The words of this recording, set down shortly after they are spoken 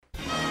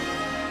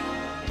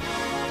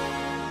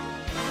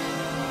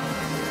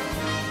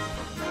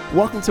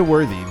Welcome to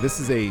Worthy.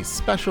 This is a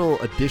special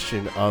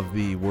edition of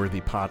the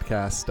Worthy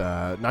podcast.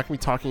 Not going to be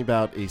talking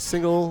about a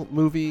single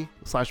movie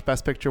 /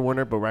 Best Picture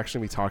winner, but we're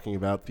actually going to be talking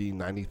about the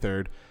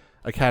 93rd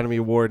Academy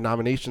Award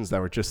nominations that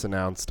were just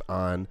announced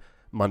on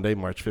Monday,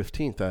 March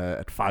 15th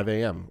at 5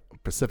 a.m.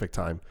 Pacific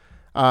time.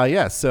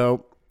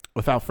 So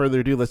without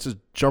further ado, let's just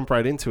jump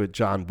right into it,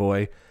 John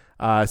Boy.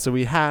 So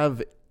we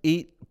have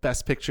 8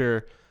 Best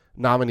Picture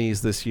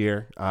nominees this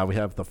year. We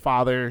have The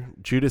Father,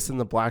 Judas and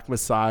the Black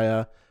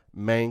Messiah,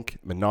 Mank,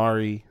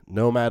 Minari,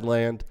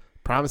 Nomadland,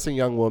 Promising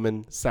Young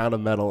Woman, Sound of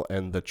Metal,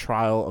 and The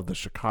Trial of the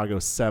Chicago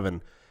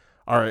 7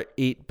 are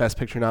 8 Best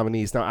Picture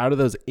nominees. Now, out of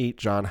those 8,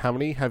 John, how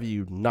many have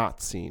you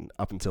not seen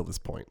up until this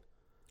point?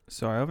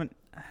 So I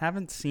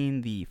haven't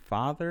seen The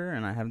Father,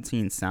 and I haven't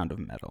seen Sound of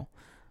Metal.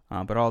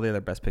 But all the other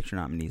Best Picture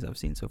nominees I've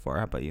seen so far.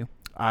 How about you?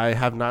 I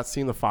have not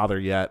seen The Father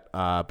yet,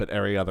 but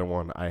every other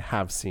one I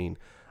have seen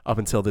up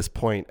until this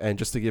point. And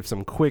just to give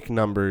some quick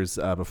numbers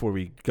before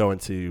we go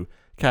into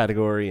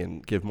category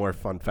and give more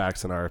fun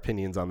facts and our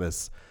opinions on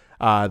this.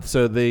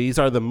 So these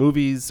are the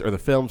movies or the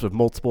films with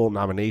multiple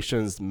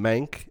nominations.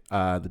 Mank,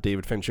 the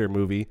David Fincher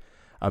movie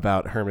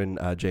about Herman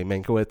J.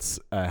 Mankiewicz,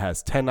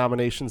 has 10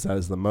 nominations. That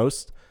is the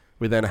most.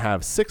 We then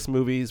have 6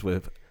 movies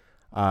with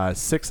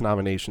 6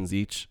 nominations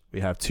each.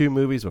 We have 2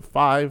 movies with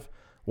 5,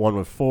 1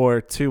 with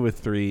 4, 2 with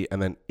 3,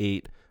 and then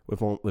 8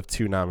 with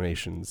 2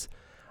 nominations.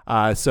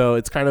 So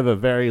it's kind of a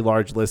very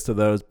large list of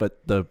those,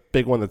 but the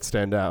big one that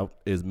stands out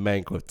is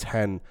Mank with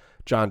 10.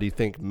 John, do you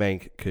think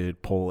Mank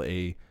could pull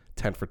a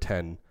 10 for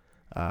 10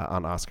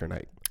 on Oscar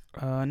night?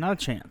 Not a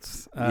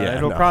chance.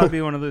 It'll probably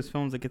be one of those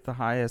films that gets the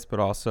highest, but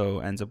also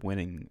ends up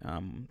winning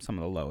some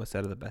of the lowest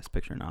out of the Best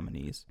Picture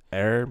nominees.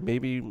 Or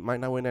maybe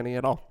might not win any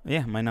at all.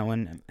 Yeah, might not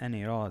win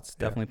any at all. It's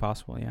definitely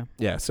possible, yeah.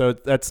 Yeah, so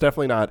that's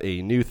definitely not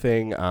a new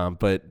thing,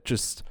 but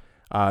just,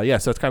 so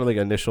it's kind of like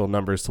initial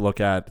numbers to look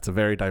at. It's a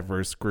very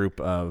diverse group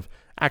of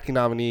acting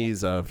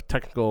nominees, of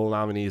technical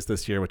nominees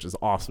this year, which is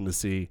awesome to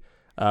see.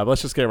 But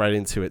let's just get right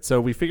into it. So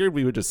we figured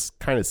we would just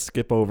kind of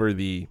skip over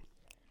the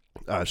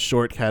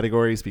short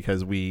categories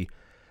because at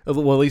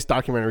least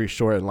documentary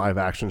short and live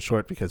action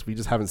short, because we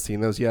just haven't seen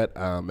those yet.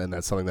 And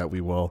that's something that we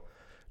will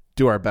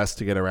do our best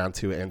to get around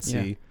to and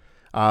see.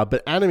 Yeah.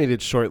 But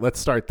animated short, let's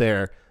start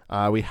there.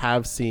 We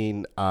have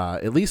seen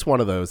at least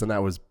one of those, and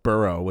that was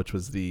Burrow, which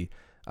was the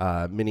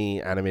mini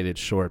animated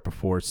short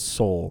before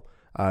Soul.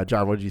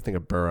 John, what did you think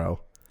of Burrow?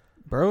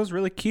 Burrow's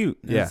really cute.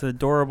 It's an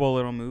adorable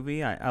little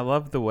movie. I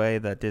love the way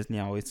that Disney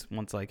always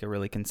wants like a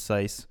really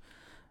concise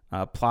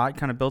plot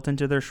kind of built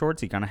into their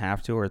shorts. You kind of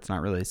have to, or it's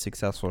not really a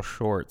successful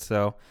short.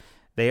 So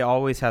they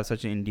always have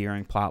such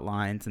endearing plot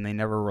lines, and they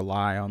never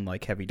rely on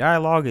like heavy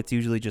dialogue. It's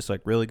usually just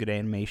like really good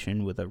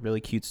animation with a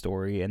really cute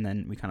story, and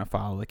then we kind of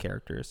follow the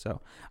characters.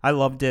 So I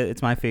loved it.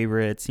 It's my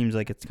favorite. It seems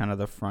like it's kind of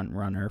the front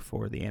runner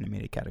for the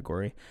animated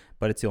category,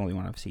 but it's the only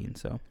one I've seen.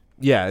 So.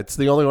 Yeah, it's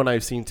the only one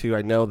I've seen too.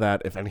 I know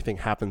that If Anything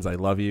Happens, I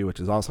Love You,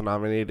 which is also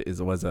nominated,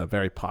 was a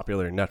very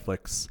popular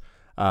Netflix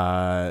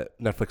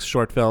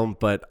short film,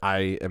 but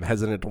I am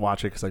hesitant to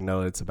watch it because I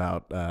know it's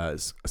about a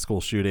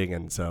school shooting,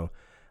 and so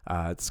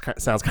it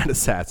sounds kind of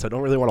sad, so I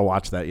don't really want to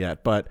watch that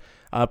yet, but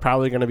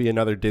probably going to be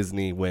another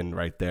Disney win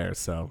right there,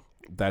 so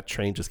that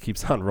train just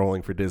keeps on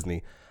rolling for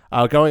Disney.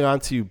 Going on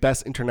to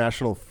Best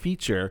International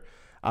Feature,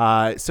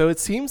 so it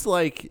seems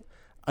like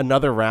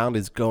Another Round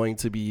is going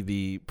to be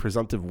the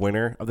presumptive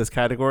winner of this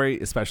category,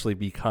 especially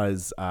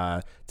because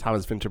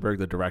Thomas Vinterberg,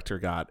 the director,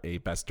 got a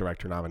Best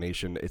Director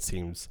nomination. It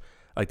seems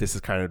like this is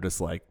kind of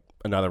just like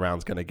Another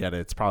Round's going to get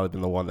it. It's probably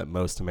been the one that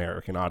most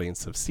American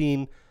audiences have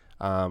seen.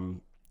 I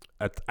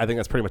think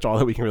that's pretty much all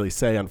that we can really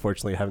say.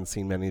 Unfortunately, I haven't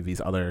seen many of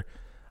these other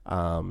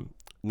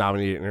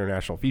nominated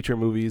international feature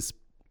movies,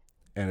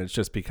 and it's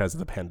just because of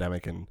the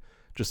pandemic and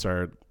just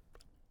our,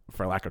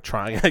 for lack of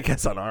trying, I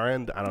guess, on our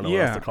end. I don't know what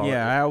else to call it.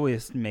 Yeah, I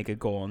always make a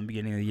goal in the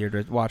beginning of the year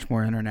to watch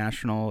more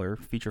international or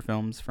feature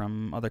films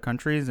from other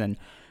countries, and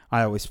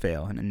I always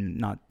fail and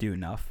not do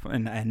enough,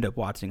 and I end up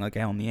watching like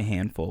only a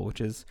handful, which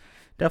is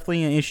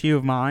definitely an issue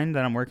of mine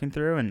that I'm working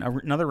through. And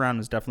Another Round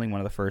was definitely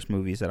one of the first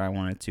movies that I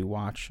wanted to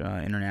watch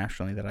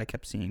internationally that I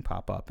kept seeing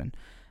pop up, and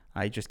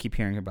I just keep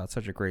hearing about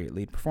such a great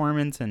lead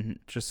performance and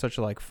just such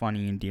a like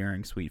funny,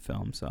 endearing, sweet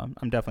film. So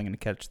I'm definitely going to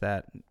catch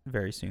that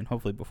very soon,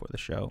 hopefully before the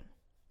show.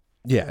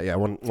 Yeah,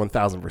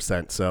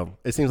 1,000%. So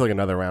it seems like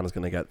Another Round is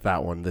going to get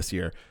that one this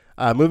year.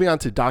 Moving on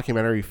to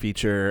documentary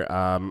feature,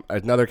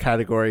 another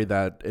category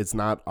that is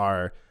not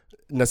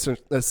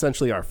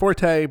essentially our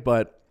forte,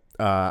 but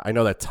I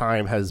know that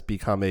Time has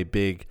become a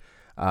big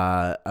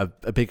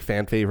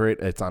fan favorite.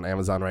 It's on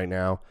Amazon right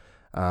now.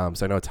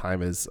 So I know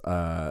Time is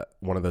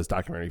one of those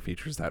documentary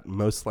features that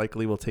most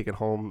likely will take it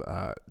home.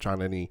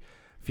 John, any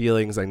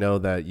feelings? I know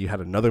that you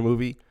had another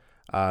movie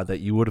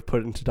that you would have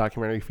put into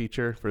documentary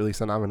feature for at least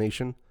a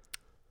nomination.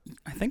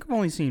 I think I've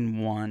only seen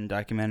one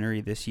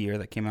documentary this year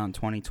that came out in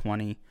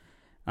 2020,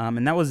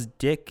 and that was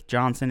Dick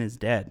Johnson is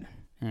Dead.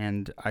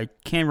 And I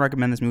can't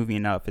recommend this movie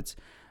enough. It's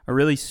a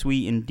really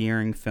sweet,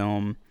 endearing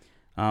film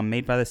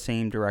made by the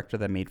same director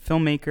that made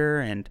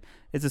Filmmaker, and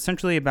it's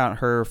essentially about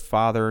her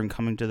father and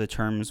coming to the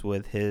terms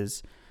with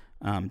his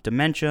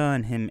dementia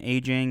and him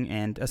aging.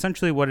 And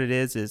essentially what it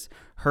is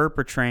her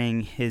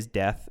portraying his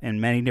death in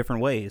many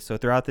different ways. So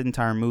throughout the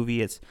entire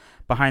movie, it's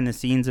behind the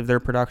scenes of their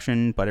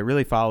production, but it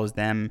really follows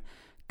them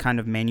kind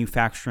of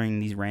manufacturing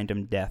these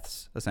random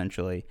deaths,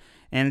 essentially.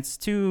 And it's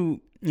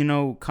to,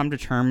 come to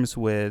terms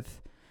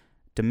with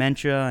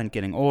dementia and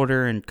getting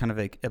older and kind of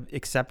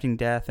accepting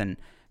death and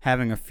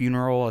having a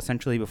funeral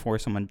essentially before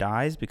someone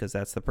dies, because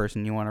that's the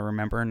person you want to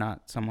remember,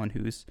 not someone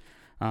who's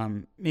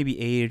maybe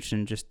aged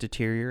and just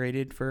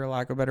deteriorated, for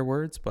lack of better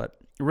words. But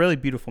a really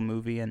beautiful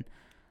movie. And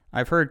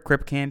I've heard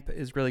Crip Camp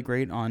is really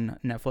great on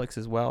Netflix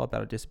as well,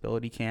 about a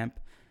disability camp.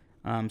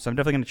 So I'm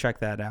definitely going to check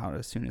that out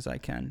as soon as I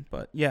can.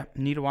 But yeah,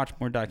 need to watch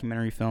more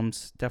documentary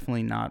films.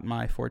 Definitely not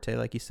my forte,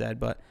 like you said,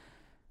 but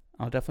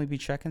I'll definitely be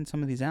checking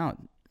some of these out.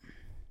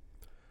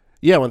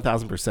 Yeah,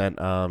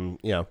 1,000%.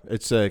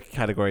 It's a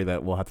category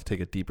that we'll have to take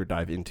a deeper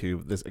dive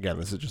into. This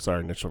is just our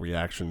initial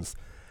reactions.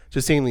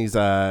 Just seeing these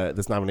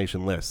this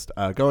nomination list.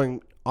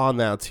 Going on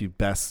now to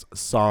Best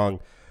Song.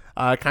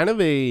 Kind of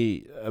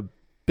a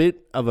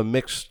bit of a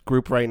mixed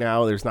group right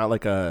now. There's not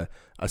like a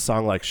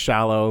song like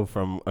Shallow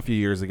from a few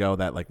years ago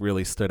that like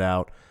really stood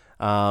out.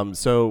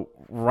 So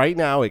right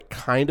now it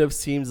kind of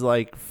seems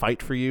like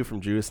Fight for You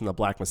from Judas and the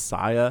Black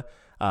Messiah,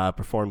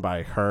 performed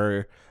by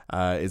her,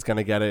 is going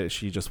to get it.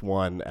 She just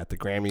won at the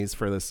Grammys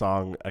for this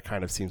song. It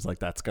kind of seems like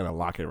that's going to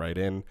lock it right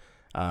in.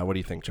 What do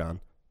you think, John?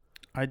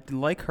 I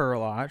like her a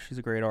lot. She's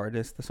a great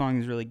artist. The song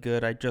is really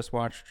good. I just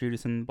watched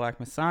Judas and the Black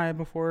Messiah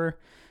before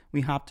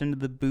we hopped into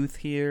the booth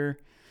here.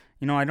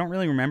 I don't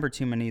really remember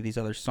too many of these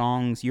other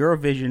songs.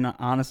 Eurovision,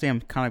 honestly,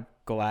 I'm kind of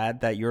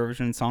glad that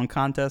Eurovision Song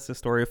Contest, The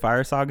Story of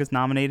Fire Saga, is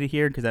nominated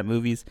here, because that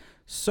movie's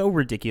so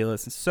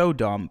ridiculous and so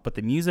dumb. But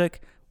the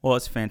music, well,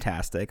 it's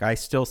fantastic. I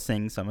still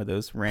sing some of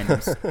those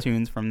random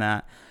tunes from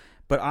that.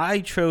 But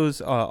I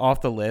chose off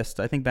the list.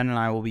 I think Ben and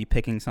I will be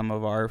picking some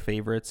of our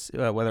favorites,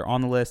 whether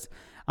on the list.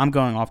 I'm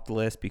going off the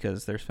list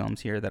because there's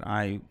films here that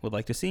I would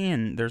like to see,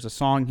 and there's a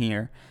song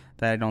here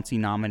that I don't see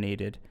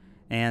nominated.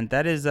 And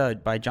that is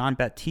by Jon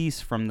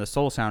Batiste from the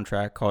Soul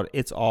soundtrack, called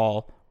It's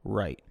All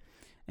Right.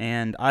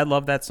 And I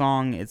love that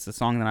song. It's a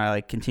song that I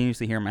like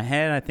continuously hear in my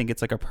head. I think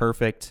it's like a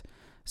perfect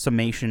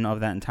summation of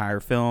that entire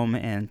film,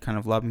 and kind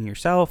of loving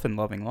yourself and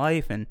loving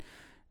life. And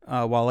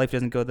while life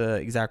doesn't go the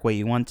exact way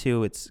you want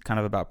to, it's kind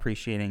of about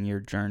appreciating your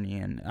journey.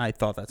 And I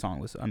thought that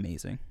song was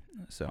amazing.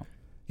 So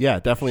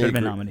yeah, definitely should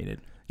have been nominated.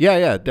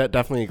 Yeah,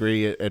 definitely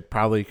agree. It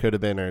probably could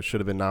have been, or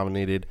should have been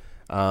nominated.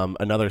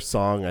 Another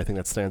song I think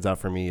that stands out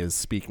for me is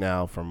Speak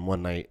Now from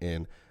One Night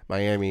in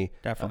Miami.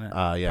 Definitely.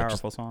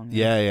 Powerful song.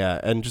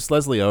 Yeah. And just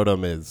Leslie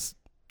Odom is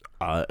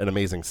an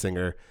amazing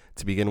singer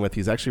to begin with.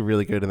 He's actually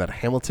really good in that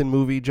Hamilton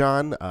movie,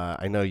 John.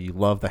 I know you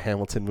love the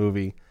Hamilton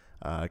movie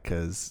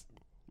because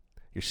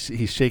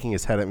he's shaking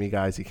his head at me,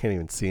 guys. You can't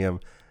even see him.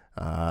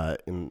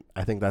 And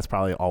I think that's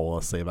probably all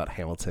we'll say about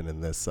Hamilton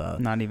in this.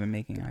 Not even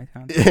making eye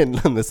contact.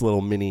 In this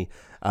little mini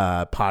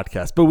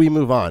podcast. But we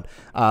move on.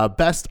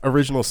 Best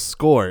Original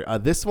Score.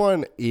 This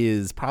one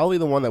is probably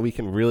the one that we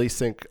can really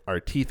sink our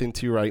teeth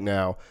into right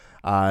now.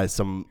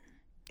 So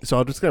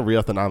I'm just going to read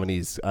off the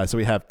nominees. So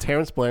we have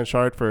Terrence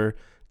Blanchard for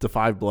Da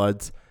 5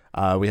 Bloods.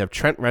 We have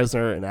Trent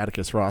Reznor and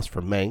Atticus Ross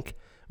for Mank.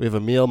 We have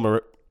Emile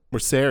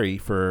Mosseri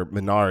for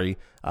Minari,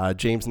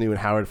 James Newton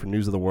Howard for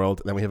News of the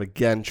World. And then we have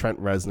again Trent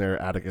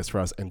Reznor, Atticus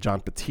Ross, and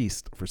Jon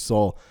Batiste for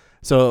Soul.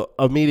 So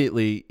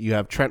immediately you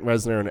have Trent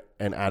Reznor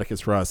and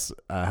Atticus Ross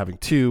having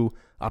two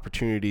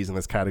opportunities in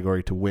this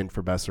category to win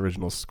for Best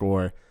Original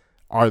Score.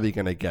 Are they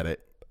going to get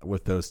it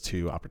with those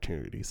two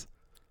opportunities?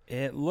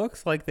 It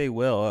looks like they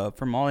will.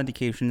 From all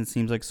indications, it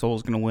seems like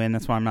Soul's going to win.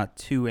 That's why I'm not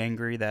too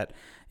angry that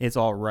It's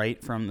All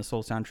Right from the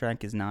Soul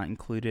soundtrack is not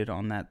included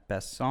on that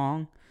Best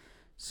Song.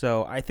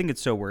 So I think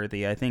it's so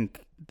worthy. I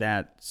think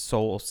that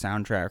Soul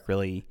soundtrack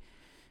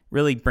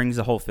really brings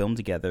the whole film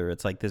together.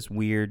 It's like this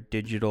weird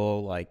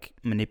digital like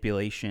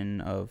manipulation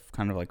of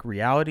kind of like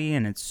reality,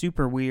 and it's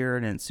super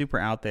weird and it's super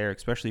out there,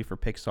 especially for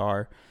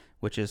Pixar,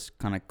 which is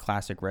kind of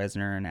classic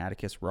Reznor and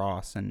Atticus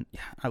Ross. And yeah,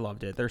 I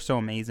loved it. They're so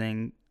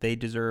amazing. They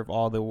deserve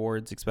all the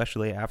awards,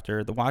 especially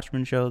after the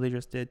Watchmen show they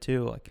just did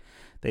too. Like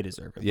they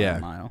deserve it by a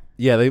mile.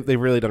 Yeah, they've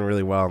really done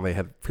really well, and they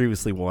had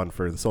previously won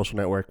for The Social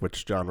Network,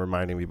 which John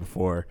reminded me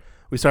before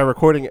we started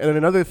recording. And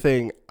another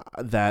thing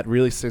that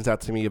really stands out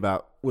to me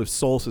about with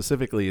Soul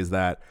specifically is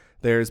that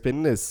there's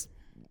been this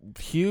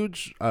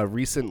huge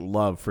recent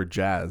love for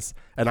jazz,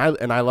 and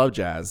I love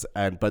jazz,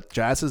 but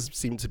jazz has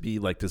seemed to be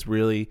like this has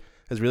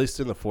really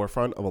stood in the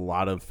forefront of a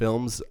lot of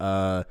films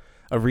of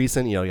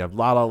recent. You have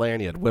La La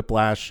Land, you had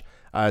Whiplash.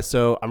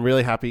 So I'm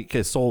really happy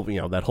because Soul,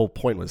 that whole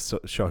point was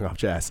showing off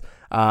jazz.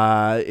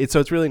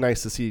 It's really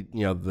nice to see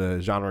the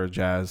genre of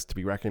jazz to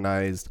be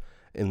recognized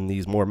in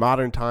these more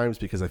modern times,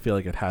 because I feel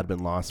like it had been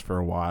lost for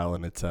a while,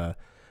 and it's a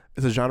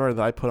genre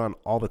that I put on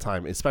all the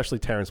time, especially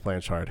Terrence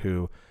Blanchard,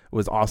 who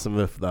was awesome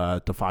with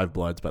the Da 5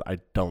 Bloods, but I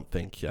don't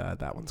think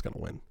that one's going to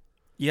win.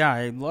 Yeah,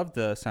 I loved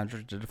the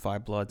soundtrack to Da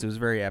 5 Bloods. It was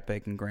very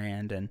epic and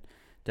grand, and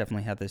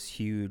definitely had this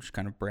huge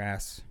kind of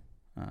brass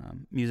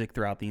music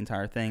throughout the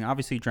entire thing.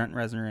 Obviously, Trent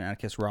Reznor and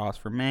Atticus Ross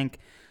for Mank.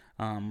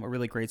 A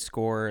really great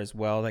score as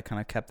well that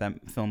kind of kept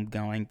that film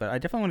going. But I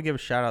definitely want to give a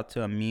shout out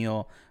to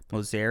Emile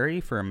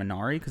Mosseri for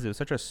Minari, because it was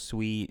such a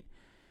sweet,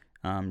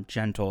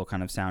 gentle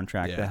kind of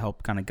soundtrack that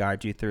helped kind of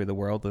guide you through the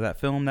world of that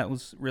film that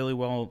was really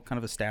well kind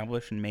of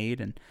established and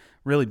made, and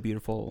really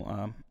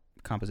beautiful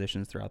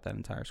compositions throughout that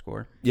entire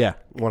score. Yeah,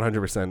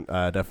 100%.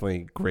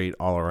 Definitely great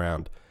all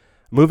around.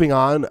 Moving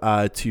on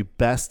to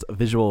Best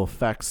Visual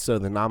Effects. So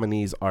the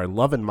nominees are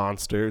Love and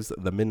Monsters,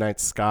 The Midnight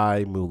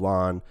Sky,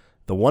 Mulan,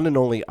 The One and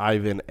Only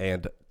Ivan,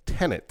 and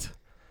Tenet.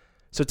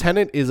 So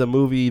Tenet is a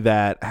movie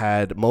that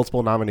had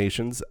multiple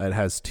nominations. It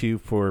has 2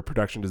 for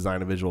production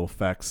design and visual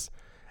effects.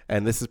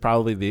 And this is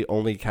probably the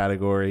only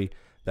category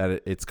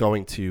that it's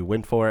going to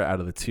win for out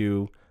of the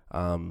 2.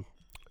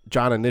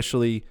 John,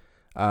 initially,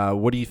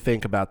 what do you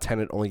think about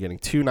Tenet only getting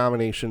 2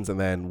 nominations? And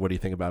then what do you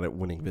think about it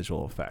winning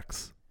visual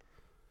effects?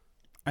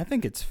 I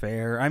think it's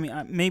fair. I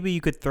mean, maybe you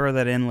could throw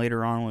that in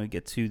later on when we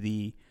get to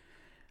the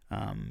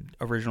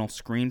original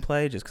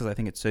screenplay, just because I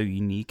think it's so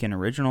unique and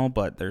original,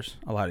 but there's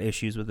a lot of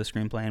issues with the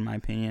screenplay in my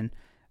opinion.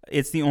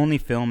 It's the only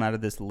film out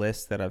of this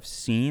list that I've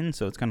seen,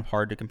 so it's kind of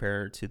hard to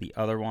compare to the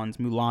other ones.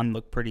 Mulan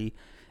looked pretty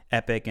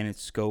epic in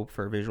its scope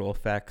for visual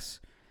effects.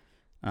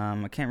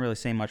 I can't really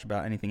say much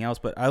about anything else,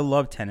 but I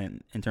love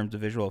Tenet in terms of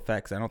visual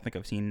effects. I don't think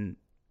I've seen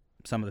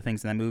some of the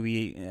things in that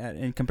movie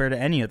and compared to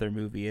any other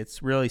movie.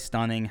 It's really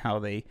stunning how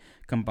they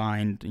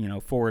combined,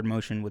 forward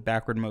motion with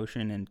backward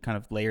motion and kind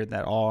of layered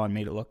that all and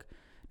made it look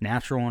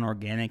natural and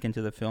organic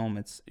into the film.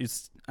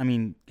 It's I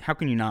mean, how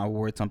can you not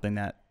award something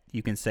that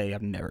you can say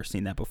I've never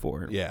seen that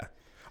before? Yeah.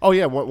 Oh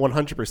yeah,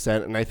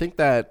 100%. And I think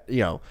that,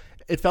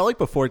 it felt like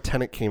before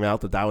Tenet came out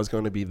that was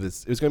going to be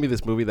this. It was going to be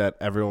this movie that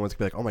everyone was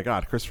going to be like, "Oh my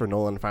God, Christopher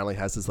Nolan finally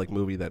has this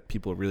movie that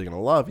people are really going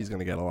to love. He's going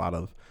to get a lot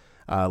of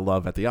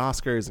love at the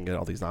Oscars and get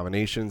all these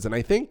nominations." And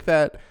I think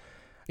that,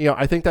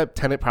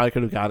 Tenet probably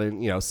could have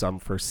gotten, some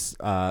for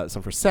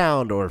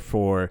sound or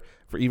for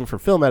even for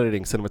film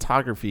editing,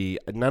 cinematography.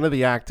 None of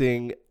the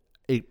acting.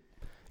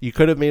 You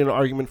could have made an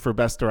argument for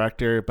best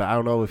director, but I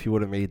don't know if you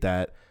would have made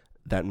that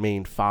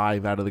main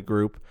 5 out of the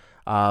group.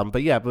 But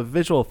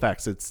visual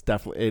effects, it's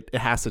definitely it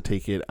has to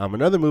take it.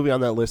 Another movie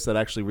on that list that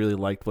I actually really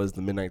liked was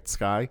The Midnight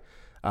Sky,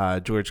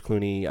 George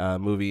Clooney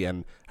movie,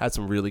 and had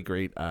some really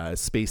great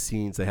space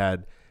scenes. They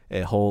had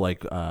a whole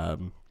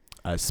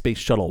space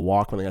shuttle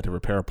walk when they got to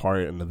repair a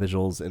part, and the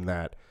visuals in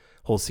that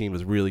whole scene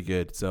was really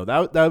good. So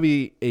that would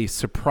be a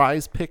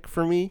surprise pick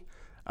for me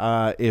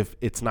if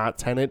it's not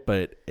Tenet,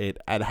 but it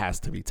has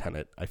to be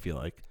Tenet, I feel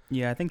like.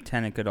 Yeah, I think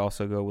Tenet could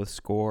also go with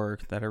score,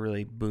 that are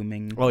really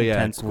booming. Oh yeah,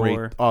 intense great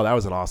score. Oh, that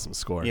was an awesome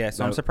score. Yeah,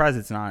 so I'm surprised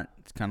it's not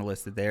kind of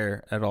listed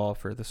there at all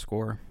for the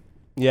score.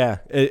 Yeah,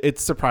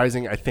 it's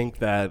surprising. I think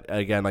that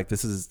again, it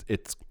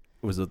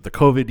was the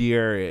COVID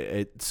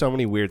year. So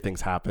many weird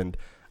things happened.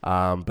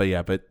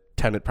 But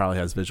Tenet probably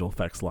has visual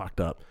effects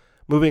locked up.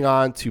 Moving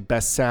on to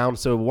best sound.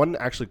 So one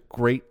actually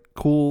great,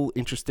 cool,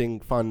 interesting,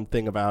 fun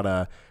thing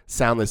about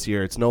sound this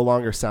year. It's no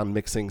longer sound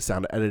mixing,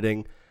 sound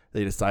editing.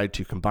 They decided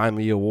to combine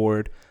the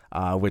award,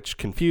 which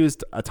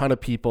confused a ton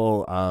of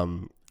people.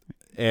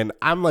 And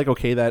I'm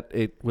okay that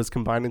it was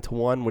combined into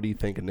one. What do you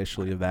think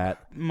initially of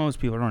that? Most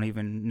people don't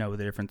even know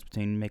the difference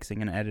between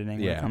mixing and editing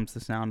when it comes to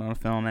sound on a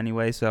film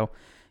anyway. So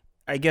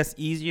I guess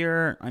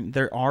easier.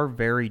 They are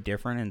very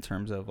different in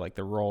terms of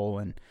the role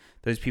and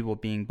those people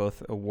being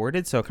both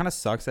awarded. So it kind of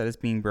sucks that it's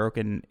being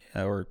broken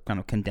or kind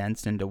of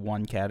condensed into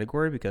one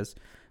category, because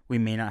we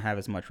may not have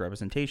as much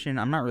representation.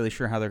 I'm not really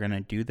sure how they're going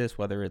to do this,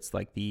 whether it's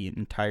the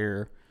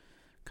entire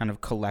kind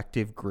of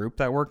collective group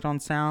that worked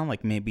on sound,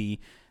 maybe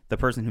the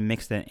person who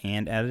mixed it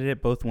and edited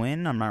it both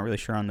win. I'm not really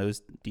sure on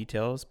those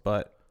details,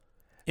 but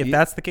if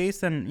that's the case,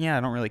 then I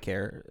don't really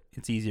care.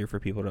 It's easier for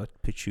people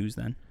to choose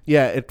then.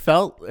 Yeah, it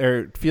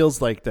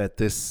feels like that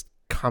this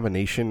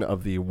combination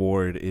of the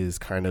award is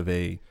kind of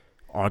a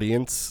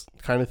audience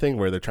kind of thing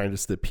where they're trying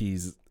just to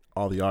appease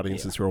all the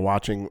audiences who are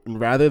watching,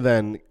 rather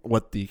than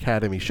what the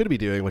Academy should be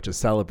doing, which is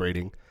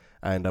celebrating.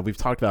 And we've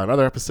talked about in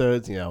other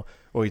episodes, when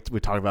we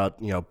talk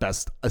about,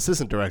 best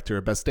assistant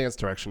director, best dance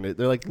direction.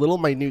 They're little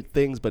minute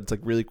things, but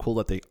it's really cool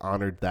that they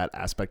honored that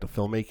aspect of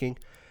filmmaking.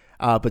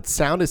 But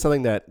sound is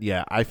something that,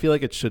 I feel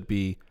like it should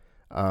be,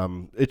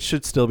 it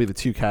should still be the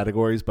 2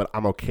 categories, but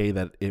I'm okay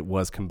that it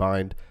was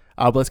combined.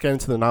 But let's get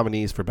into the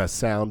nominees for best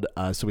sound.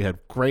 So we had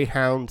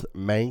Greyhound,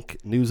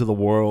 Mank, News of the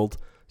World,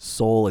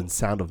 Soul, and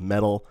Sound of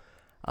Metal.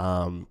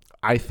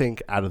 I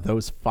think out of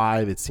those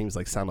 5, it seems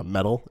like Sound of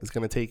Metal is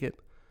going to take it.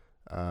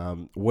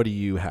 What do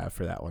you have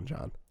for that one,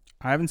 John?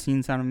 I haven't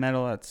seen Sound of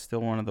Metal. That's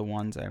still one of the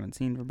ones I haven't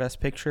seen for Best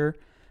Picture.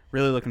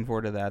 Really looking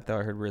forward to that, though.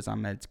 I heard Riz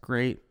Ahmed's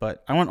great,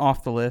 but I went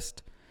off the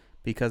list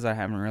because I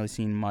haven't really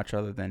seen much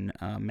other than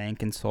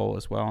Mank and Soul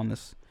as well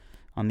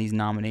on these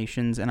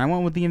nominations. And I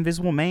went with The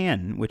Invisible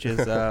Man, which is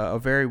a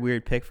very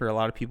weird pick for a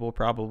lot of people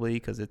probably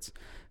because it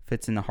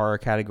fits in the horror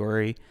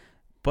category.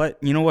 But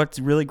you know what's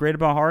really great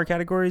about horror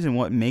categories and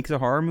what makes a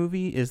horror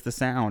movie is the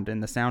sound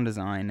and the sound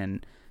design.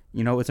 And,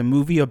 it's a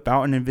movie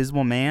about an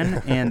invisible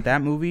man, and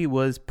that movie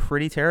was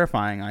pretty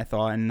terrifying, I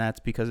thought, and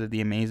that's because of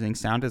the amazing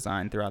sound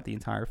design throughout the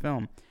entire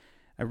film.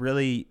 it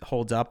really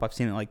holds up. I've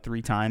seen it like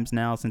 3 times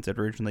now since it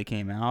originally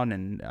came out,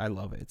 and I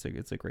love it.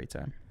 It's a great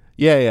time.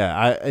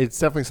 Yeah. It's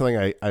definitely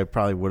something I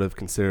probably would have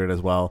considered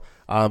as well.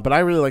 But I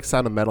really like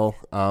Sound of Metal.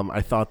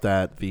 I thought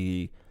that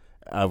we're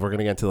going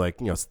to get into like,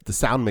 the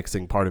sound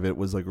mixing part of it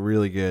was like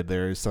really good.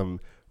 There's some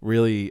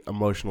really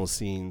emotional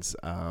scenes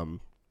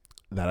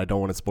that I don't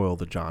want to spoil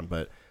to John,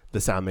 but the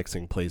sound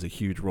mixing plays a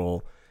huge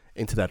role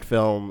into that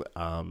film.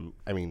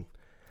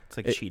 It's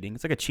like cheating.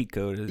 It's like a cheat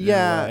code.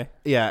 Yeah.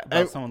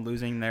 About someone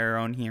losing their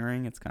own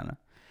hearing. It's kind of...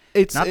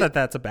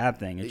 that's a bad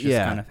thing. It just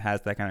kind of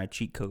has that kind of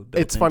cheat code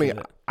built It's funny.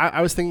 into it.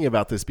 I was thinking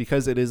about this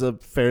because it is a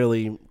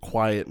fairly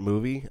quiet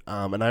movie.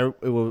 And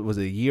it was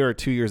a year or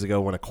 2 years ago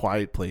when A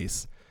Quiet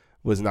Place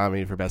was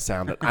nominated for Best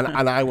Sound.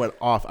 and I went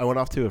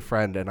off to a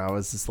friend and I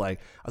was like,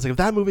 if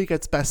that movie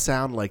gets Best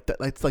Sound, like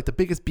it's like the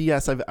biggest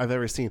BS I've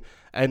ever seen.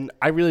 And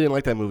I really didn't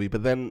like that movie.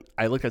 But then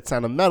I looked at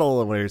Sound of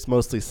Metal where it's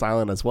mostly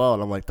silent as well.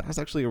 And I'm like, that's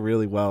actually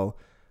the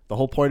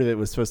whole point of it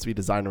was supposed to be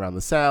designed around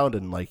the sound.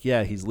 And like,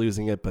 yeah, he's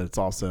losing it, but it's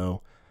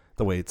also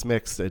the way it's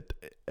mixed.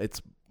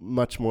 It's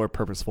much more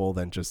purposeful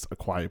than just A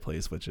Quiet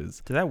Place, which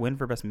is... Did that win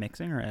for Best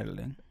Mixing or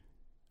Editing?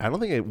 I don't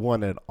think it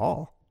won at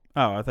all.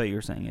 Oh, I thought you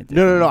were saying it did.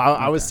 No.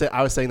 I was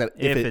saying that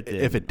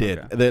if it did,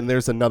 okay. then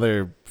there's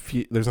another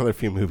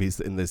few movies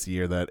in this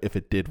year that if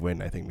it did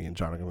win, I think me and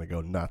John are going to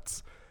go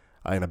nuts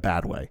in a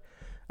bad way.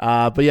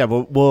 But yeah,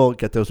 we'll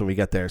get those when we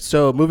get there.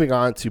 So moving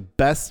on to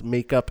Best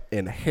Makeup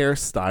and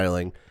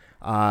Hairstyling.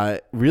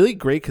 Really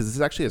great because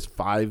this actually has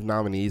 5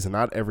 nominees, and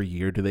not every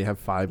year do they have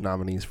 5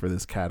 nominees for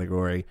this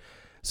category.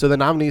 So the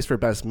nominees for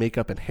Best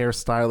Makeup and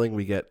Hairstyling,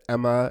 we get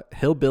Emma,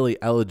 Hillbilly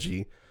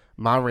Elegy,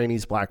 Ma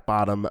Rainey's Black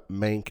Bottom,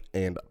 Mank,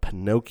 and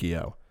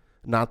Pinocchio.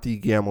 Not the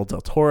Guillermo del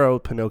Toro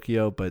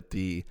Pinocchio, but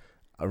the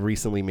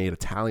recently made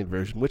Italian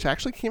version, which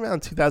actually came out in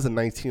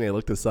 2019. I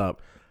looked this up.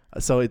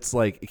 So it's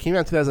like, it came out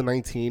in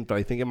 2019, but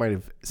I think it might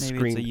have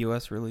screened. Maybe it's a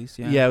U.S. release,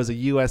 yeah. Yeah, it was a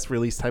U.S.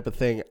 release type of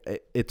thing.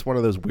 It's one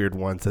of those weird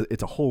ones.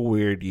 It's a whole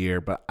weird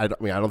year, but I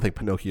don't think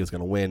Pinocchio is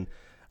going to win.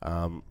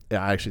 I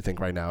actually think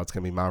right now it's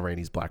going to be Ma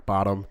Rainey's Black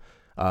Bottom.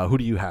 Who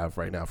do you have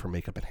right now for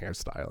makeup and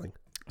hairstyling?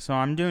 So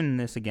I'm doing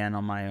this again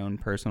on my own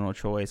personal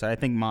choice. I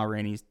think Ma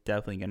Rainey's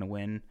definitely going to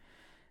win.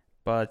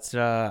 But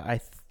I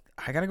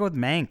got to go with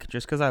Mank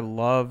just because I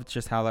love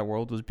just how that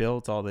world was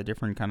built, all the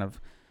different kind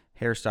of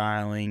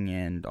hairstyling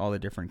and all the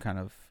different kind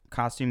of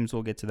costumes.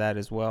 We'll get to that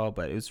as well.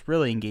 But it was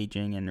really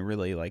engaging and it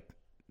really like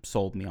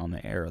sold me on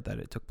the era that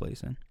it took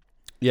place in.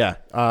 Yeah.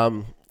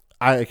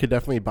 I could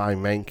definitely buy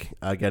Mank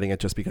getting it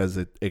just because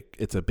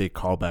it's a big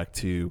callback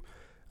to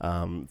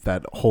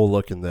that whole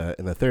look in the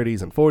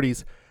 30s and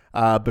 40s.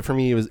 But for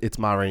me, it's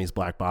Ma Rainey's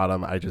Black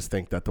Bottom. I just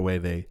think that the way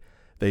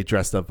they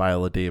dressed up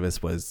Viola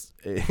Davis was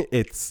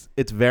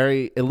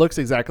it looks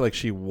exactly like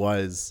she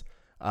was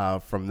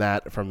from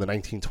the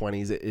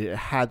 1920s. It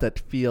had that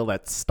feel,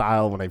 that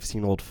style when I've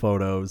seen old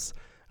photos.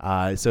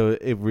 So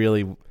it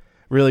really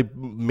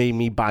made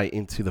me buy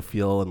into the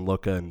feel and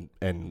look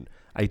and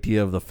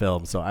idea of the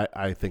film. So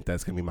I think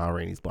that's going to be Ma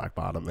Rainey's Black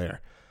Bottom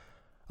there.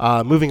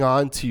 Moving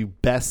on to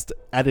Best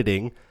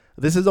Editing.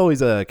 This is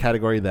always a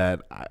category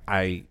that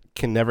I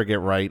can never get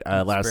right.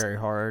 It's very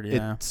hard,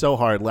 yeah. It's so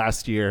hard.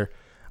 Last year,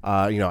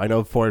 I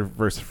know Ford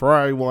versus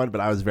Ferrari won, but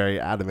I was very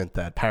adamant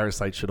that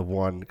Parasite should have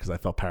won because I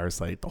felt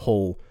Parasite, the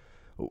whole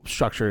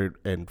structure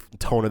and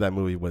tone of that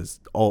movie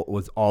was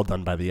all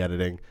done by the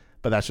editing.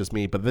 But that's just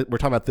me. But we're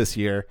talking about this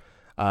year.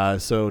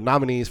 So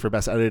nominees for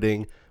Best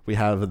Editing, we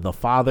have The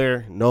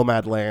Father,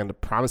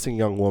 Nomadland, Promising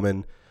Young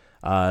Woman,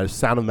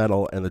 Sound of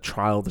Metal, and The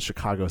Trial of the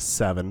Chicago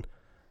 7.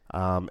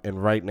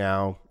 And right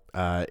now,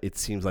 it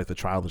seems like The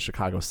Trial of the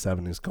Chicago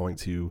 7 is going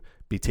to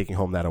be taking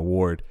home that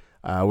award.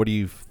 What do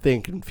you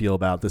think and feel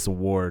about this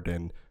award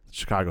and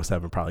Chicago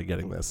 7 probably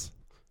getting this?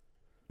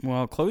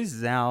 Well, Chloe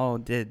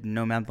Zhao did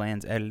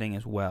Nomadland's editing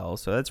as well,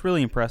 so that's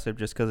really impressive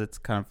just because it's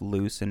kind of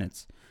loose in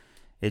its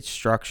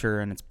structure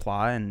and its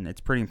plot, and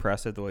it's pretty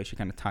impressive the way she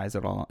kind of ties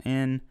it all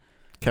in.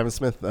 Kevin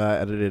Smith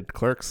edited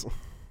Clerks.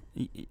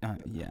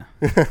 Yeah,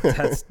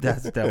 that's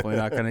definitely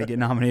not going to get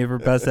nominated for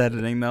Best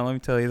Editing, though. Let me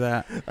tell you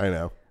that. I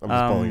know. I'm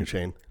just pulling your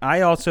chain.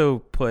 I also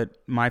put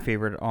my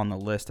favorite on the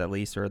list, at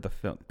least, or the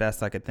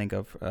best I could think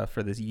of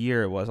for this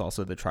year. It was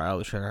also The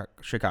Trial of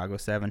Chicago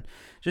 7,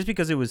 just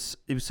because it was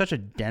such a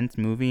dense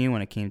movie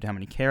when it came to how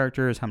many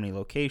characters, how many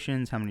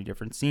locations, how many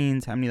different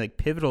scenes, how many like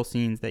pivotal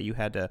scenes that you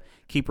had to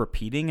keep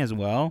repeating as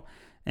well.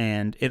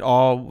 And it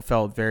all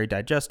felt very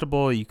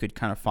digestible. You could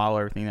kind of follow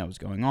everything that was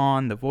going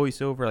on. The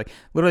voiceover, like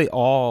literally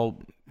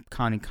all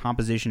kind of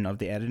composition of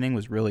the editing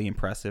was really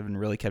impressive and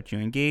really kept you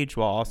engaged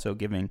while also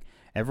giving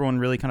everyone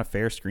really kind of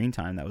fair screen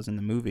time that was in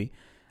the movie.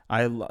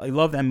 I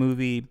love that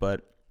movie,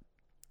 but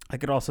I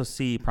could also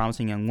see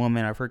Promising Young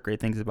Woman. I've heard great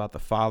things about The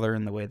Father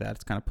and the way that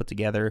it's kind of put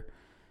together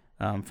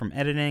from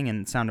editing,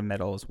 and Sound of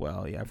Metal as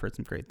well. Yeah, I've heard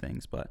some great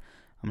things, but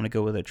I'm going to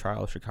go with The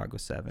Trial of Chicago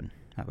 7.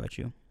 How about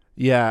you?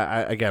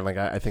 Yeah,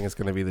 I think it's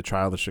going to be The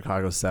Trial of the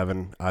Chicago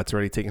 7. It's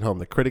already taken home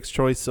the Critics'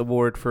 Choice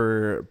Award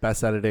for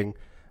Best Editing.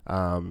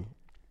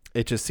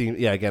 It just seemed,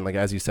 again, like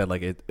as you said,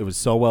 like it was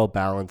so well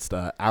balanced.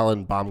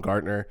 Alan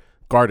Baumgartner,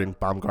 Garden.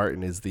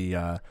 Baumgarten is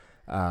the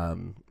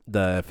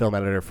film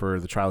editor for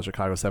the Trial of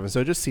Chicago 7. So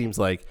it just seems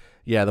like,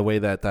 the way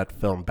that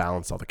film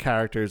balanced all the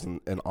characters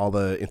and all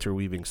the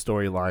interweaving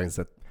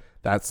storylines,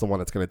 that's the one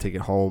that's going to take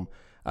it home.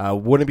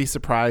 Wouldn't be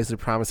surprised if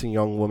Promising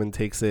Young Woman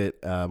takes it.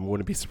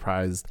 Wouldn't be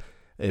surprised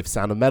if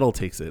Sound of Metal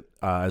takes it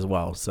as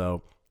well.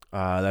 So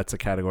that's a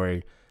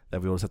category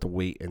that we will just have to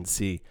wait and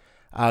see.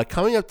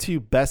 Coming up to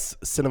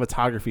Best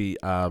Cinematography,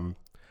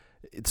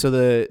 so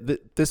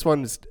this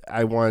one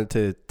I wanted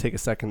to take a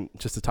second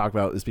just to talk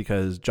about is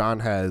because John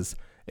has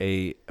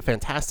a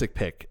fantastic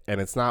pick, and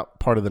it's not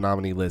part of the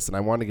nominee list, and I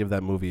want to give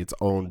that movie its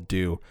own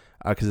due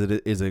because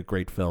it is a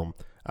great film.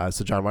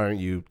 So, John, why don't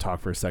you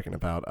talk for a second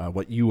about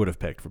what you would have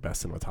picked for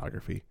Best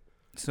Cinematography?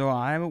 So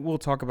I will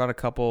talk about a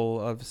couple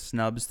of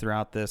snubs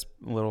throughout this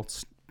little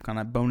kind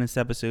of bonus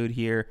episode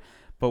here,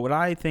 but what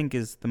I think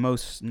is the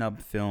most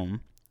snubbed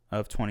film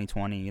of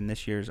 2020 in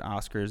this year's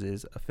Oscars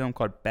is a film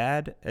called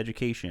Bad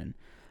Education,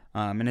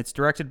 and it's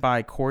directed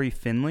by Corey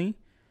Finley.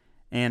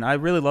 And I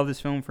really love this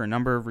film for a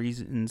number of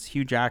reasons.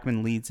 Hugh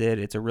Jackman leads it.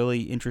 It's a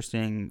really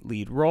interesting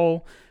lead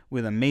role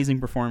with amazing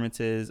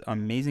performances,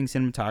 amazing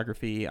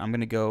cinematography. I'm going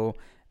to go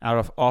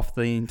off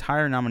the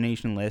entire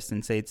nomination list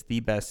and say it's the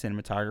best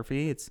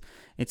cinematography.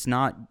 It's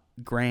not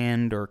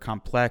grand or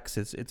complex.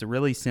 It's a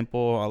really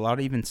simple, a lot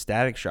of even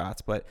static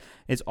shots, but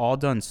it's all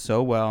done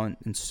so well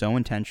and so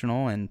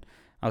intentional. And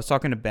I was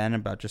talking to Ben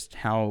about just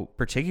how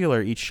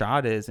particular each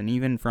shot is, and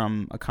even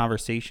from a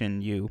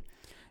conversation, you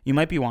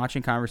might be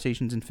watching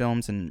conversations in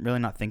films and really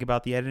not think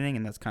about the editing,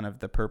 and that's kind of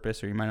the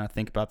purpose, or you might not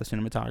think about the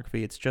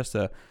cinematography. It's just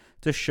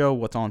to show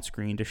what's on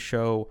screen, to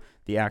show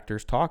the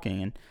actors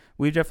talking. And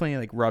we've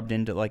definitely rubbed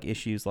into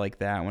issues like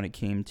that when it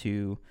came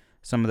to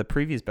some of the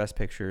previous Best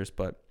Pictures.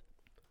 But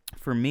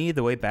for me,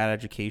 the way Bad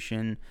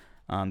Education,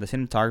 the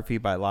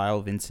cinematography by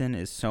Lyle Vincent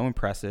is so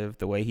impressive.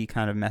 The way he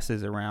kind of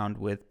messes around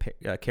with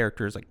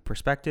characters like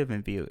perspective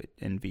and view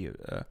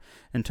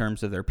in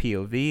terms of their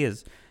POV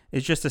is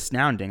just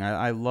astounding.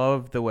 I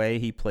love the way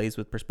he plays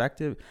with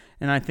perspective,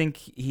 and I think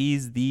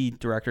he's the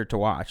director to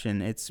watch.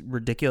 And it's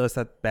ridiculous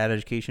that Bad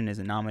Education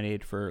isn't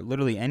nominated for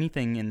literally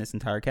anything in this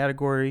entire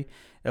category.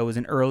 It was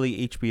an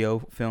early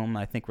HBO film,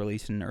 I think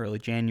released in early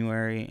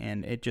January,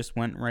 and it just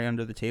went right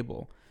under the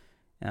table.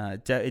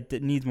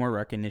 It needs more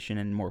recognition,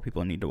 and more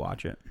people need to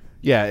watch it.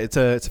 Yeah, it's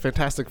a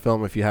fantastic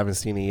film if you haven't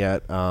seen it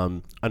yet.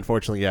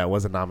 Unfortunately, it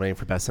wasn't nominated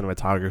for Best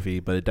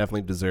Cinematography, but it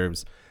definitely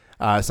deserves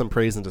some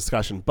praise and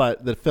discussion.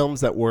 But the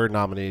films that were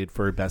nominated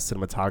for Best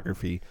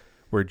Cinematography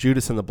were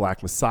Judas and the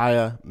Black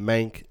Messiah,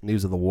 Mank,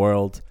 News of the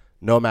World,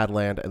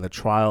 Nomadland, and The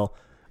Trial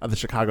of the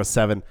Chicago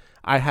 7.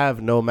 I have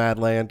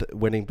Nomadland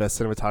winning Best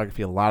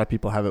Cinematography. A lot of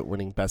people have it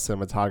winning Best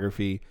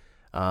Cinematography.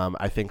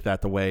 I think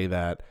that the way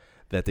that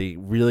they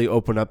really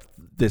open up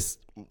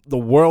the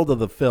world of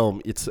the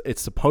film, it's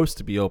supposed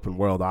to be open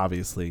world,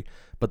 obviously,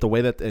 but the way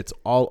that it's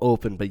all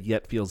open but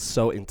yet feels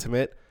so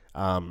intimate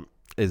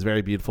is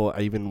very beautiful.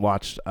 I even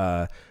watched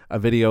a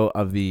video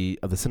of the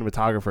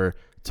cinematographer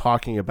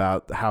talking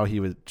about how he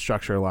would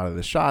structure a lot of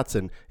the shots,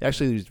 and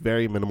actually used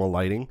very minimal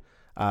lighting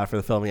for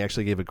the film. He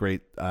actually gave a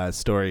great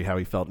story how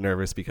he felt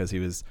nervous because he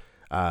was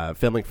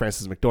filming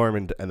Frances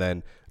McDormand, and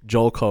then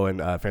Joel Cohen,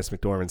 Frances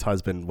McDormand's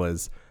husband,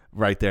 was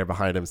right there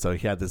behind him. So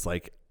he had this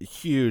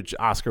huge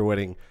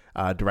Oscar-winning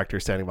director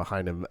standing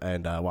behind him,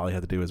 and while he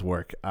had to do his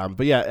work.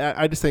 But yeah,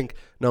 I just think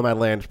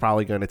Nomadland is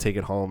probably going to take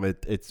it home.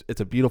 It's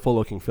a beautiful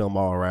looking film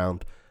all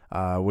around.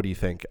 What do you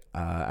think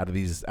out of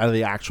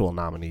the actual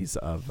nominees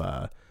of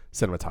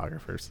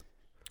cinematographers?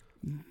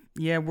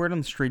 Yeah, word on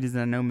the street is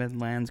that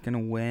Nomadland's going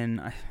to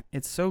win.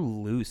 It's so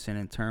loose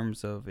in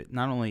terms of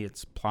not only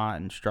its plot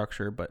and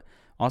structure, but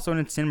also in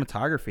its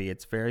cinematography.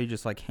 It's very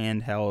just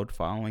handheld,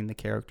 following the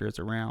characters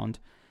around.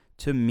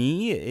 To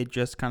me, it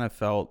just kind of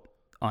felt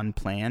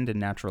unplanned and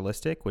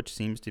naturalistic, which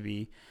seems to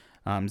be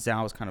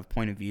Zhao's kind of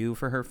point of view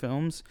for her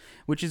films,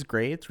 which is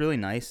great. It's really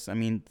nice. I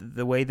mean,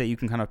 the way that you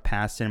can kind of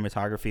pass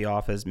cinematography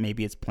off as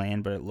maybe it's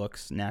planned, but it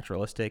looks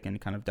naturalistic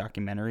and kind of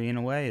documentary in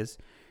a way is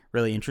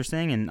really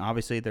interesting. And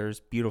obviously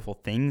there's beautiful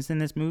things in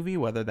this movie.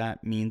 Whether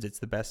that means it's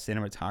the best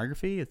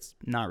cinematography, it's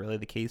not really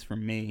the case for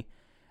me.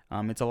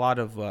 It's a lot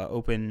of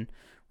open,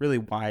 really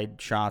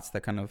wide shots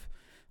that kind of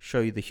show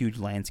you the huge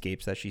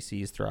landscapes that she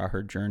sees throughout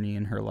her journey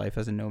in her life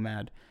as a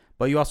nomad.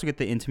 But you also get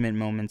the intimate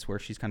moments where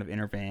she's kind of in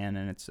her van,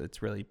 and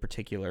it's really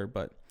particular.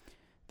 But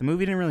the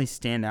movie didn't really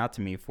stand out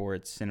to me for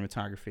its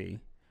cinematography.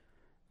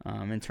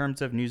 In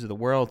terms of News of the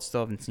World,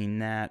 still haven't seen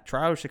that.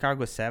 Trial of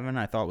Chicago 7,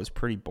 I thought was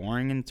pretty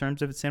boring in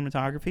terms of its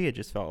cinematography. It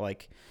just felt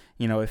like,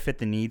 it fit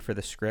the need for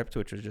the script,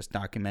 which was just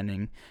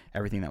documenting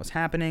everything that was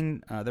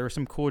happening. There were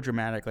some cool,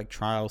 dramatic,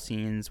 trial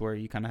scenes where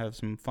you kind of have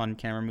some fun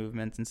camera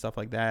movements and stuff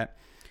like that.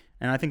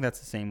 And I think that's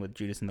the same with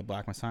Judas and the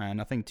Black Messiah.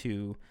 Nothing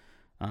too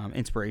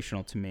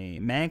inspirational to me.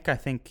 Mank, I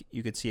think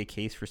you could see a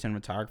case for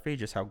cinematography,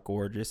 just how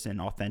gorgeous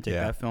and authentic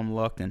that film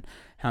looked and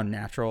how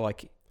natural.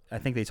 I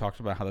think they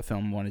talked about how the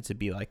film wanted to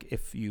be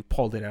if you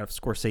pulled it out of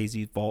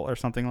Scorsese's vault or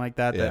something like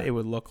that, that it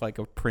would look like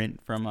a print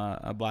from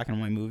a black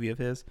and white movie of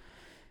his.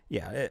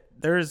 Yeah,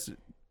 there's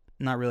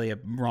not really a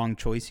wrong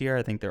choice here.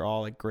 I think they're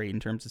all like great in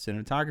terms of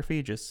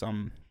cinematography. Just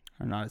some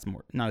are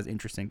not as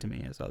interesting to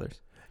me as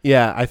others.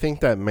 Yeah, I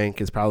think that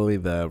Mank is probably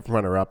the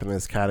runner-up in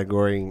this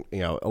category. You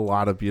know, a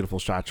lot of beautiful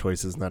shot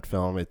choices in that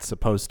film. It's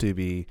supposed to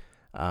be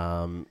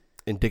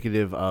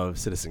indicative of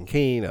Citizen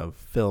Kane, of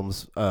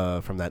films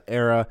from that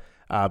era,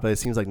 but it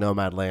seems like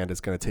Nomadland is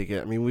going to take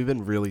it. I mean, we've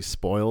been really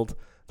spoiled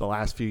the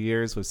last few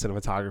years with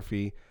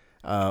cinematography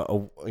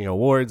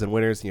awards and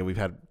winners. You know, we've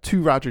had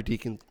 2 Roger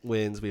Deakins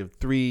wins. We have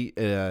 3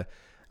 Emmanuel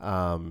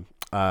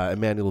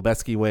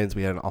Lubezki wins.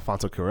 We had an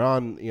Alfonso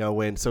Cuarón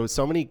win.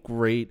 So many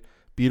great,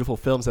 beautiful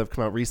films have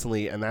come out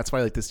recently, and that's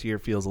why like this year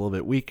feels a little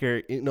bit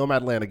weaker.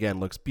 Nomadland again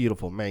looks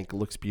beautiful. Mank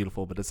looks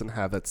beautiful, but doesn't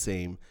have that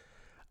same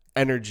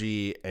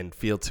energy and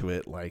feel to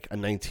it like a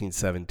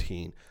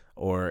 1917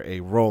 or a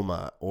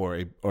Roma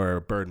or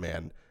a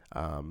Birdman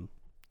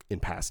in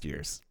past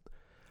years.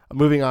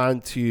 Moving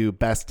on to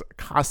Best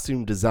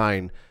Costume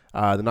Design,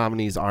 the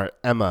nominees are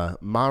Emma,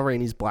 Ma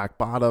Rainey's Black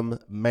Bottom,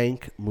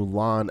 Mank,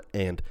 Mulan,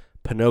 and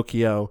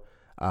Pinocchio.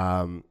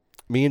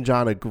 Me and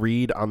John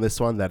agreed on this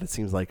one that it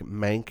seems like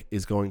Mank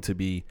is going to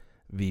be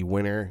the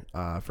winner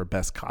for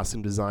Best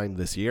Costume Design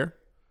this year.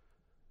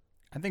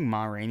 I think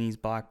Ma Rainey's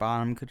Black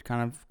Bottom could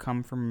kind of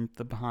come from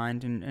the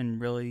behind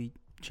and really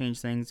change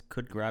things,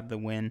 could grab the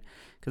win,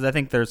 because I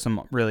think there's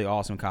some really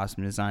awesome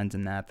costume designs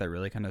in that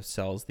really kind of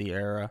sells the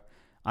era.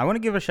 I want to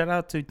give a shout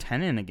out to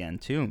Tenon again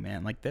too,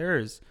 man. Like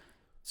there's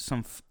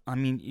some,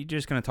 you're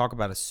just going to talk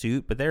about a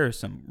suit, but there are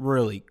some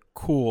really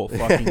cool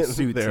fucking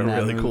suits They're in that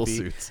really movie. Cool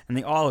suits. And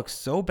they all look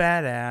so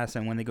badass.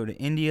 And when they go to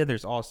India,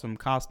 there's awesome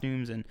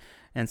costumes and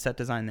set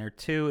design there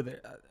too.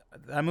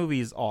 That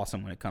movie is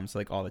awesome when it comes to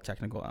like all the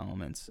technical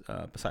elements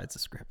besides the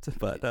script.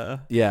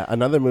 But yeah,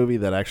 another movie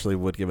that actually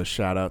would give a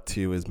shout out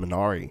to is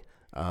Minari.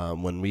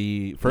 When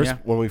we first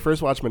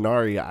watched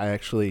Minari, I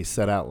actually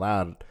said out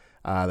loud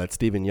that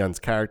Steven Yeun's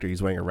character,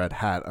 he's wearing a red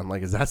hat. I'm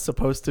like, is that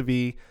supposed to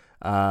be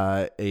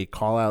a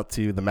call out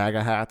to the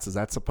MAGA hats? Is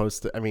that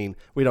supposed to? I mean,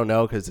 we don't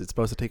know because it's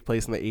supposed to take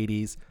place in the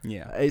 80s.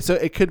 Yeah. So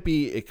it could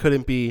be, it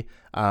couldn't be.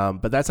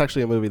 But that's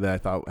actually a movie that I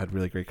thought had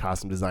really great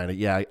costume design.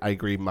 Yeah, I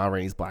agree. Ma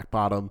Rainey's Black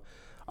Bottom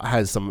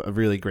has some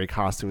really great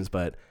costumes,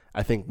 but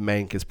I think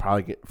Mank is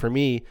probably, for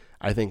me,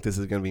 I think this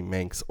is going to be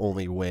Mank's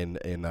only win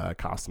in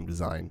costume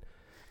design.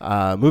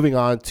 Moving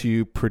on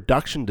to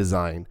production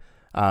design.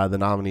 The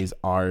nominees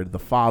are The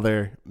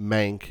Father,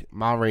 Mank,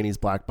 Ma Rainey's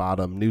Black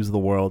Bottom, News of the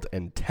World,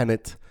 and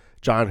Tenet.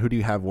 John, who do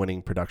you have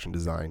winning production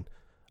design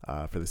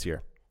for this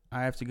year?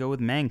 I have to go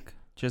with Mank,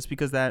 just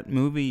because that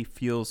movie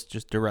feels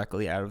just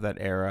directly out of that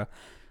era.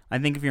 I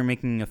think if you're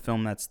making a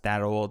film that's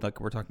that old, like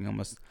we're talking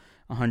almost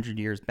 100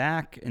 years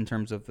back in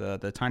terms of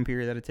the time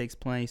period that it takes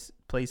place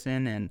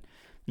in, and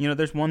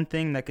there's one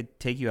thing that could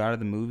take you out of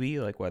the movie,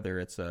 like whether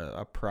it's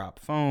a prop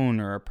phone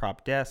or a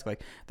prop desk.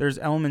 Like there's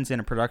elements in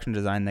a production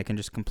design that can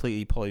just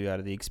completely pull you out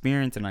of the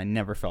experience, and I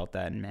never felt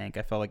that in Mank.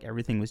 I felt like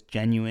everything was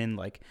genuine.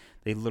 Like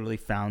they literally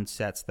found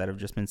sets that have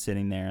just been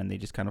sitting there, and they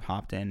just kind of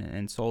hopped in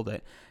and sold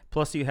it.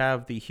 Plus you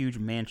have the huge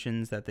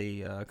mansions that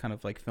they kind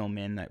of like film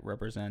in that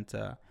represent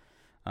the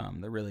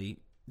really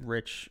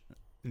rich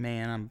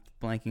man. I'm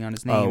blanking on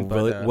his name.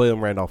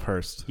 William Randolph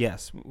Hearst.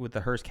 Yes, with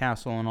the Hearst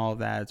Castle and all of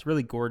that. It's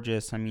really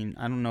gorgeous. I mean,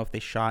 I don't know if they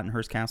shot in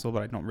Hearst Castle,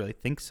 but I don't really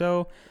think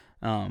so.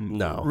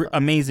 No.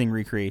 Amazing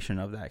recreation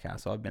of that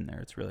castle. I've been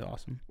there. It's really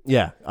awesome.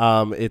 Yeah.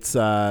 It's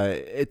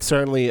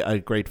certainly a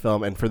great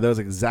film. And for those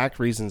exact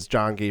reasons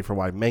John gave for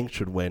why Mank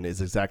should win is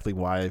exactly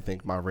why I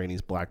think Ma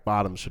Rainey's Black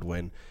Bottom should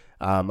win.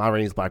 Ma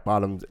Rainey's Black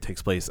Bottom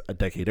takes place a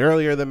decade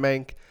earlier than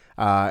Mank.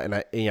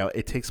 And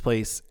it takes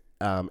place,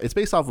 it's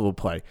based off of a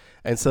play.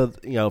 And so,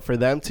 for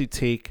them to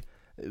take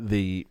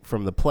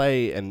from the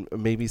play and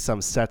maybe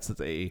some sets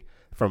that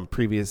from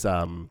previous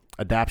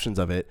adaptions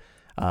of it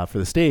for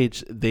the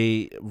stage,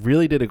 they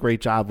really did a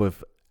great job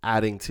with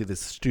adding to the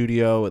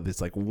studio.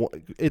 It's like,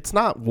 it's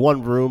not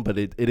one room, but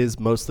it is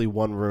mostly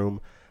one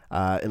room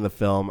in the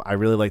film. I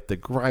really like the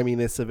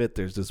griminess of it.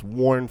 There's this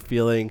worn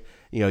feeling.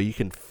 You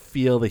can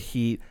feel the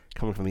heat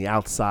coming from the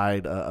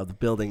outside of the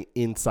building,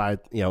 inside,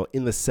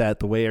 in the set,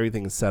 the way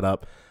everything is set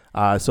up.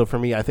 So for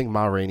me, I think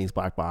Ma Rainey's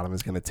Black Bottom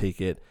is going to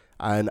take it.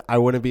 And I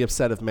wouldn't be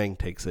upset if Mank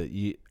takes it.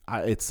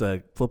 It's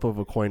a flip of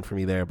a coin for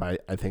me there,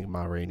 but I think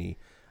Ma Rainey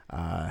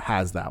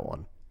has that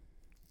one.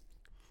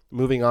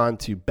 Moving on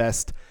to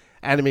Best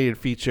Animated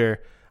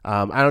Feature.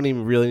 I don't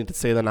even really need to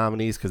say the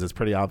nominees because it's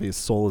pretty obvious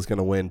Soul is going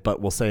to win, but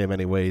we'll say them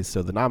anyways.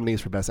 So the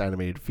nominees for Best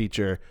Animated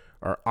Feature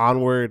are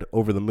Onward,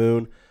 Over the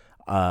Moon,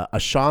 A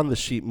Shaun the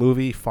Sheep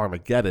Movie,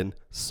 Farmageddon,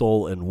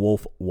 Soul, and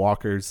Wolf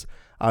Walkers.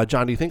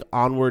 John, do you think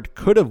Onward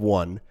could have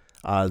won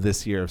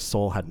this year if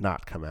Soul had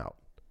not come out?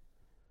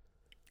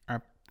 I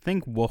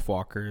think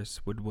Wolfwalkers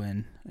would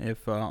win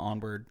if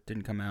Onward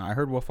didn't come out. I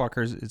heard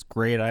Wolfwalkers is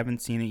great. I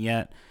haven't seen it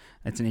yet.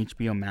 It's an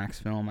HBO Max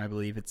film, I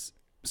believe. It's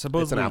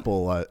supposedly... It's an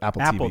Apple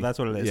TV. Apple, that's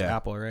what it is. Yeah.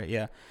 Apple, right?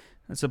 Yeah.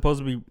 It's supposed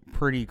to be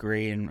pretty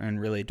great and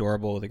really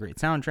adorable with a great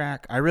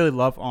soundtrack. I really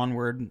love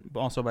Onward,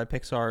 also by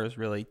Pixar. It's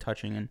really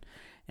touching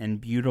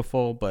and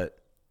beautiful, but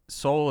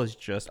Soul is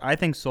just... I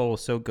think Soul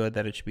is so good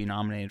that it should be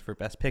nominated for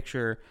Best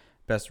Picture,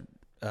 best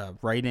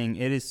writing.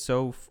 It is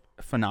so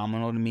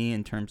phenomenal to me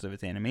in terms of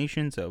its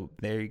animation. So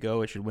there you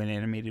go. It should win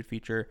animated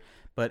feature.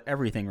 But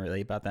everything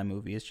really about that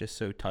movie is just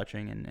so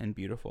touching and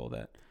beautiful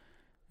that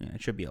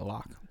it should be a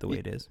lock the way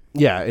it is.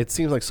 Yeah, it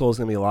seems like Soul's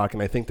going to be a lock,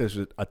 and I think there's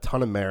a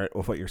ton of merit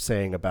with what you're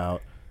saying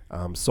about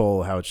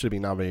Soul, how it should be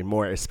nominated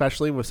more,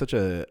 especially with such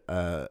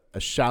a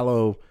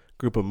shallow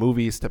group of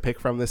movies to pick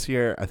from this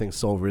year. I think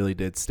Soul really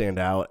did stand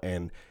out,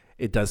 and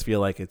it does feel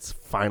like it's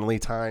finally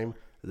time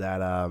that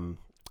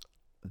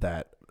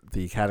that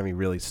the Academy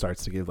really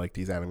starts to give like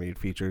these animated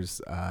features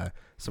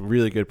some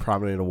really good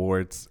prominent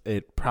awards.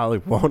 It probably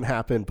won't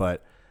happen,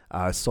 but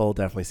Soul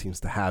definitely seems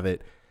to have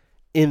it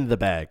in the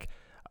bag.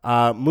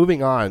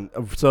 Moving on,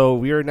 so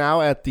we are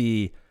now at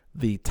the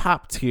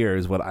top tier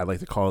is what I like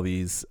to call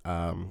these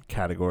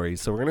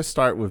categories. So we're going to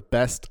start with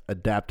Best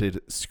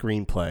Adapted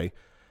Screenplay.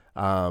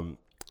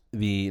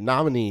 The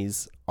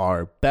nominees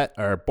are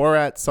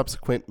Borat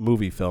subsequent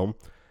movie film,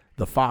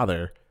 The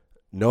Father,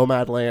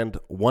 Nomadland,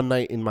 One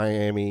Night in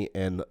Miami,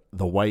 and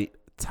The White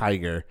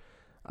Tiger.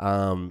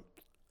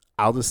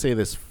 I'll just say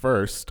this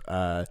first,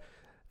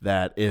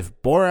 that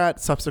if Borat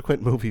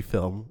subsequent movie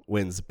film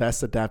wins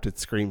Best Adapted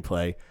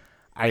Screenplay,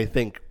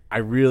 I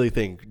really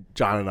think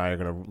John and I are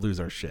going to lose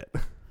our shit.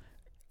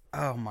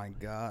 Oh my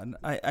God.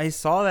 I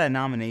saw that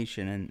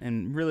nomination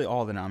and really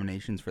all the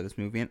nominations for this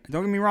movie. And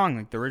don't get me wrong,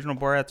 like the original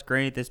Borat's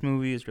great. This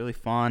movie is really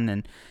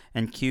fun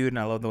and cute, and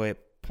I love the way it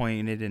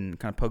pointed and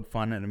kind of poked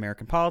fun at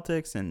American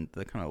politics and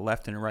the kind of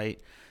left and right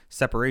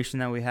separation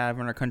that we have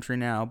in our country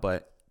now.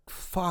 But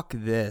fuck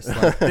this.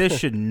 Like, this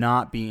should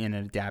not be an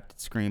adapted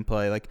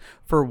screenplay. Like,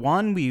 for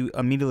one, we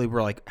immediately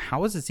were like,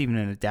 how is this even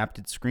an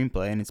adapted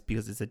screenplay? And it's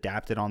because it's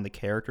adapted on the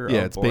character of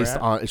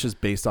Borat. It's just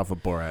based off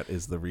of Borat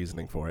is the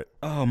reasoning for it.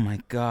 Oh my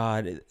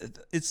God.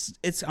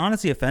 It's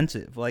honestly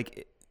offensive.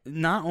 Like,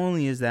 not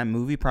only is that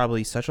movie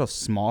probably such a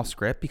small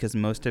script because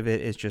most of it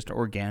is just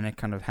organic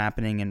kind of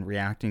happening and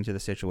reacting to the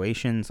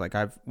situations. Like,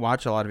 I've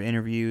watched a lot of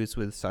interviews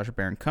with Sacha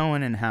Baron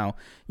Cohen and how,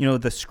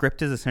 the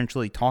script is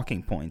essentially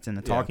talking points, and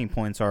the talking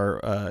points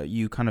are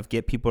you kind of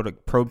get people to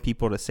probe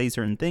people to say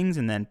certain things,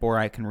 and then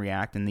Borat can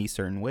react in these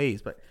certain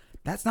ways. But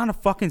that's not a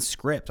fucking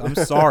script. I'm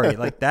sorry.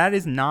 Like, that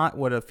is not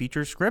what a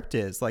feature script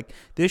is. Like,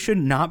 this should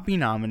not be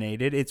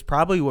nominated. It's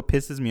probably what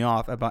pisses me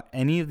off about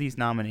any of these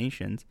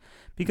nominations,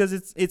 because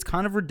it's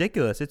kind of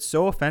ridiculous. It's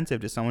so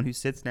offensive to someone who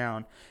sits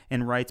down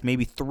and writes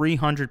maybe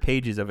 300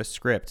 pages of a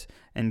script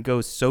and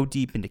goes so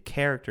deep into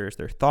characters,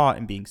 their thought,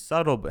 and being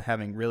subtle but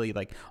having really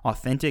like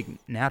authentic,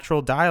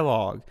 natural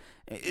dialogue.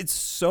 It's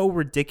so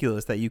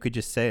ridiculous that you could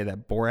just say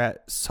that Borat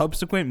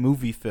subsequent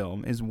movie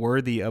film is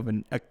worthy of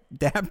an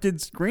adapted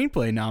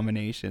screenplay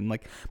nomination.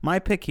 Like, my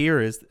pick here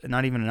is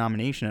not even a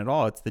nomination at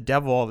all. It's The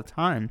Devil All the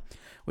Time,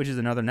 which is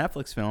another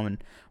Netflix film.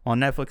 And while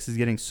Netflix is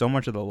getting so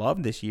much of the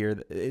love this year,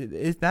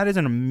 that is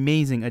an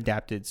amazing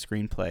adapted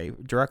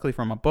screenplay directly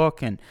from a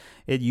book, and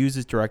it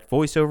uses direct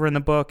voiceover in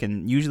the book,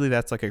 and usually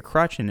that's like a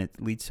crutch, and it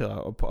leads to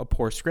a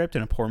poor script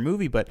and a poor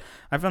movie. But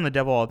I found The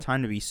Devil All the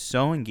Time to be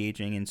so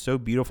engaging and so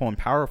beautiful and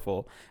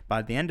powerful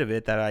by the end of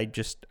it that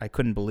I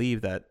couldn't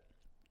believe that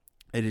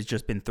it has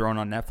just been thrown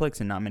on Netflix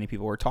and not many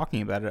people were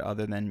talking about it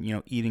other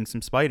than, eating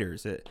some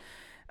spiders.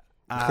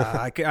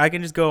 I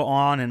can just go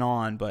on and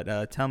on,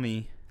 but tell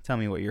me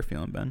what you're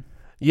feeling, Ben.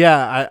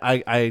 Yeah,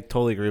 I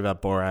totally agree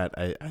about Borat.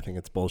 I think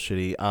it's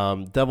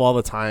bullshitty. Devil All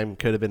the Time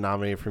could have been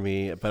nominated for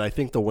me, but I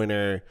think the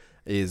winner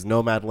is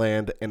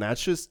Nomadland, and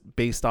that's just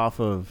based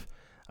off of,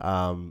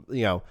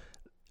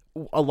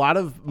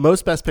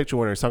 most Best Picture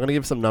winners. So I'm going to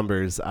give some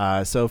numbers.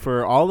 So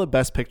for all the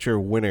Best Picture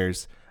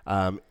winners,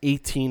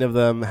 18 of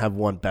them have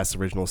won Best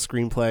Original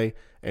Screenplay,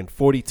 and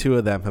 42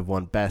 of them have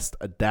won Best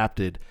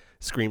Adapted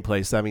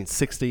Screenplay. So that means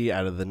 60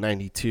 out of the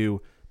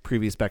 92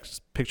 previous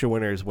Best Picture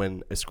winners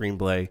win a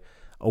screenplay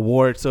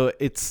award. So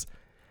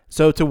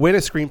to win a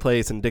screenplay,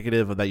 it's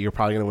indicative of that you're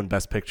probably going to win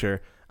Best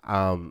Picture.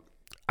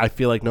 I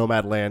feel like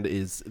Nomadland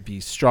is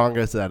the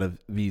strongest out of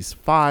these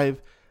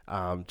five.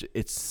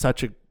 It's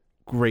such a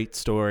great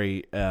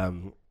story. I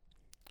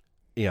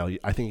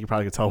think you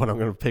probably can tell what I'm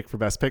going to pick for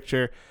Best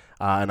Picture,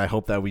 and I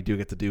hope that we do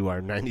get to do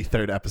our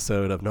 93rd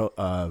episode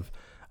of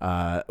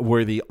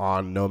Worthy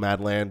on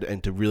Nomadland,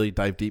 and to really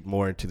dive deep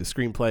more into the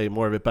screenplay,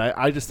 more of it. But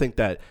I just think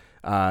that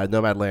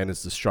Nomadland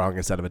is the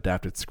strongest out of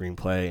adapted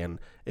screenplay, and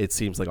it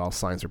seems like all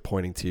signs are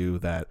pointing to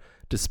that.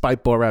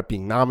 Despite Borat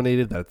being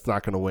nominated, that it's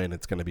not going to win.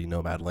 It's going to be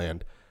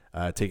Nomadland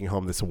taking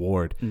home this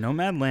award.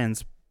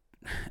 Nomadland's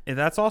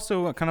that's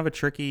also kind of a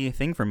tricky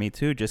thing for me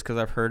too, just because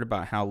I've heard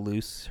about how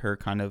loose her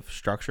kind of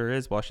structure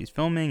is while she's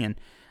filming, and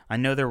I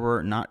know there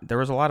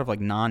was a lot of like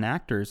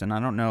non-actors, and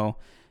I don't know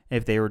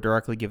if they were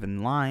directly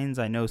given lines.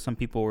 I know some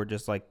people were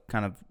just like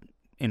kind of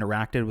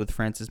interacted with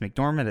Frances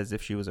McDormand as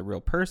if she was a real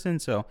person.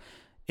 So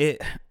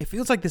it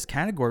feels like this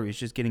category is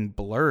just getting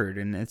blurred,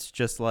 and it's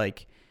just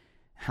like,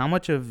 how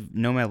much of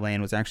Nomadland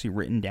was actually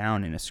written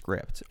down in a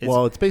script.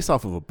 It's based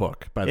off of a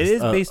book. It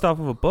is based off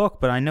of a book,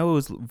 but I know it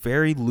was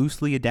very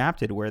loosely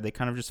adapted where they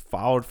kind of just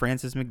followed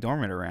Frances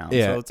McDormand around.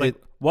 Yeah, so it's like,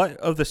 what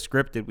of the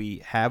script did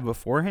we have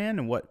beforehand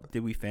and what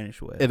did we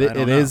finish with? It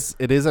is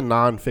a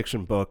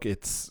nonfiction book.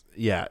 It's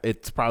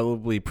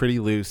probably pretty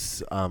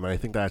loose. And I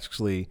think that's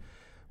actually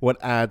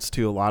what adds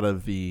to a lot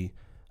of the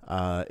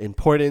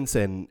importance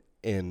and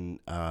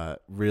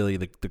really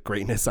the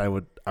greatness, I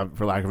would,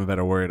 for lack of a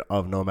better word,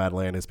 of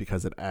Nomadland, is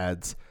because it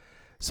adds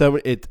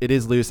it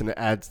is loose and it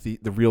adds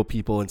the real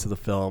people into the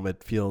film.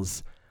 It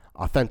feels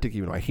authentic,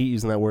 even though I hate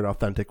using that word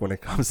authentic when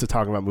it comes to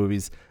talking about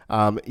movies.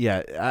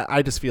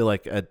 I just feel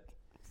like adapted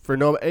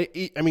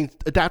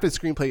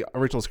screenplay,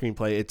 original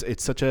screenplay,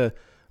 it's such a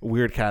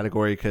weird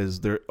category because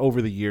there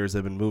over the years there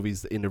have been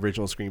movies in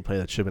original screenplay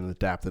that should have been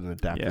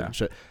adapted. It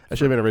should have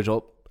been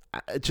original.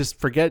 Just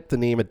forget the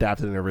name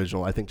adapted and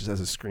original. I think just as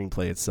a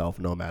screenplay itself,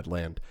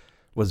 Nomadland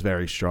was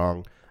very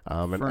strong,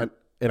 and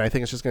I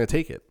think it's just going to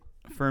take it.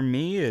 For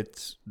me,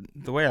 it's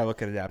the way I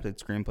look at adapted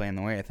screenplay and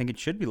the way I think it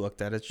should be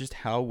looked at is just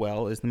how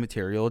well is the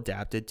material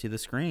adapted to the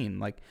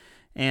screen.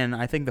 And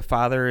I think The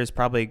Father is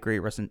probably a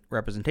great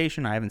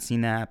representation. I haven't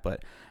seen that,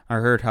 but I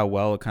heard how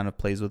well it kind of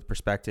plays with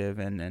perspective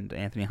and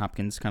Anthony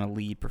Hopkins' kind of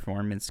lead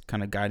performance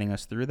kind of guiding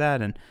us through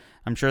that. And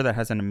I'm sure that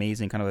has an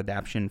amazing kind of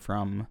adaptation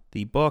from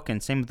the book.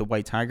 And same with The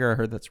White Tiger. I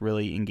heard that's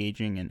really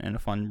engaging and a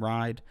fun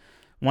ride.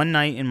 One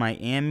Night in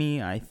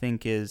Miami, I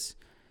think is...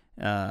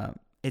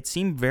 it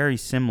seemed very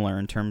similar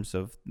in terms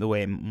of the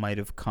way it might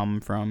have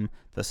come from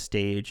the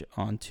stage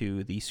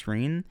onto the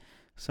screen.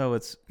 So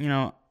it's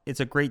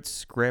a great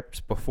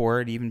script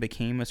before it even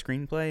became a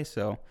screenplay.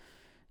 So,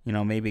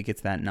 maybe it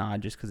gets that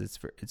nod just because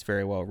it's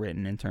very well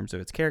written in terms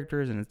of its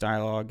characters and its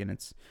dialogue and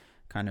its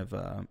kind of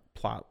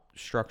plot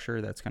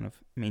structure that's kind of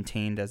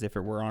maintained as if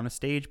it were on a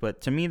stage.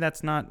 But to me,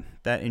 that's not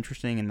that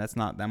interesting and that's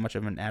not that much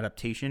of an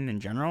adaptation in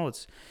general.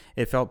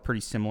 It felt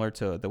pretty similar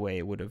to the way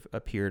it would have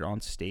appeared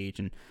on stage,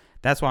 and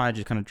that's why I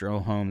just kind of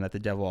drove home that The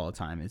Devil All the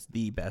Time is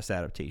the best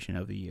adaptation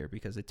of the year,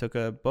 because it took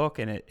a book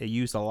and it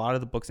used a lot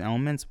of the book's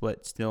elements,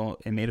 but still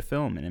it made a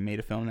film, and it made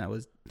a film that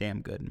was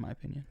damn good in my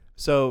opinion.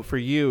 So for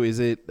you, is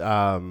it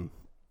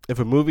if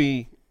a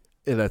movie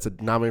that's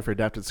nominated for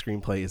adapted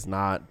screenplay is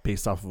not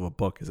based off of a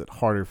book, is it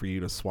harder for you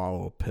to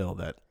swallow a pill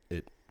that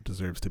it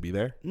deserves to be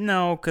there?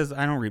 No, because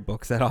I don't read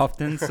books that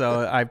often,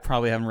 so I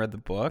probably haven't read the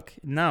book.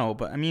 No,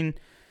 but I mean,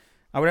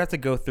 I would have to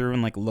go through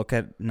and look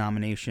at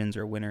nominations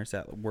or winners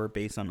that were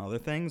based on other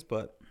things,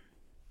 but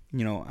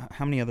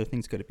how many other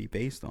things could it be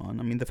based on?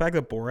 I mean, the fact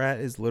that Borat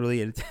is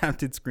literally an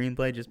adapted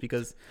screenplay just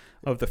because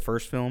of the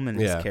first film and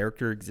his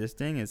character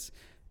existing is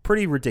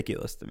pretty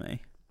ridiculous to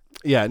me.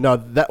 Yeah, no,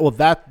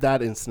 that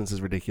instance is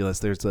ridiculous.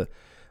 There's a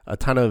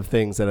ton of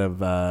things that have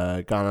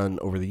gone on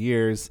over the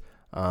years,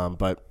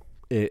 but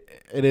it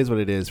is what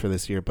it is for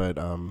this year. But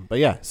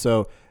yeah,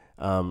 so.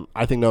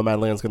 I think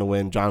Nomadland's going to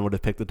win. John would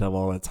have picked The Devil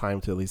All the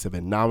Time to at least have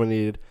been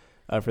nominated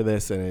for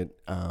this, and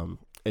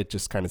it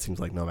just kind of seems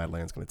like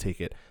Nomadland's going to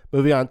take it.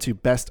 Moving on to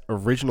Best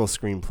Original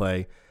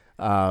Screenplay,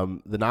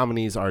 the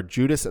nominees are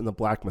Judas and the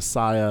Black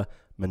Messiah,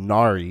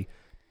 Minari,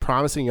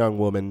 Promising Young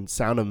Woman,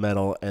 Sound of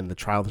Metal, and The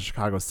Trial of the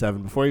Chicago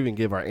 7. Before we even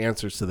give our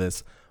answers to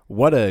this,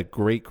 what a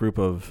great group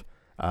of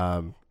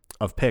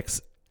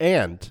picks,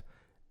 and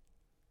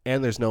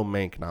there's no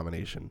Mank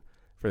nomination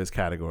for this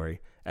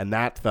category. And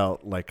that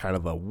felt like kind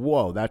of a,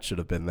 whoa, that should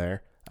have been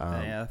there.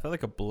 It felt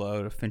like a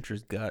blow to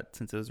Fincher's gut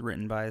since it was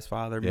written by his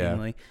father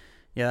mainly.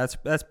 Yeah,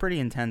 that's pretty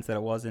intense that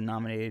it wasn't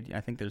nominated. I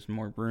think there's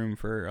more room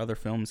for other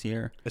films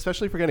here.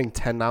 Especially for getting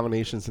 10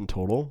 nominations in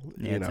total.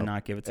 Yeah, to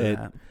not give it to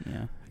that.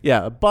 Yeah.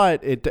 Yeah,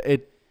 but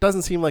it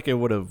doesn't seem like it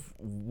would have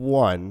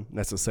won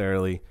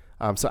necessarily.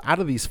 So out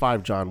of these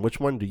 5, John, which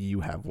one do you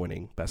have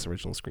winning Best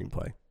Original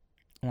Screenplay?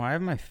 Well, I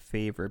have my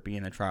favorite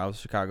being The Trial of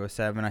Chicago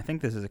 7. I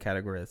think this is a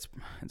category it's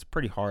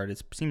pretty hard.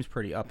 It seems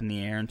pretty up in the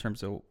air in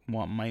terms of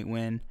what might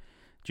win.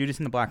 Judas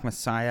and the Black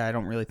Messiah, I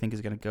don't really think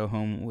is going to go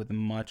home with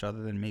much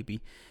other than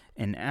maybe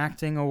an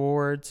acting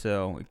award,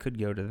 so it could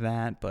go to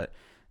that. But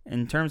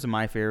in terms of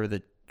my favorite,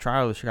 The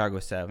Trial of Chicago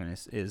 7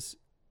 is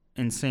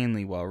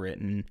insanely well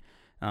written.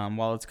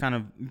 While it's kind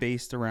of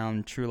based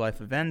around true life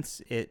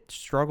events, it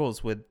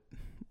struggles with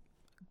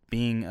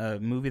being a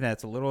movie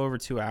that's a little over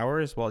 2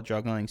 hours while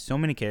juggling so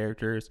many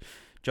characters,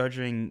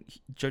 juggling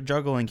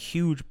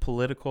huge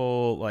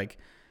political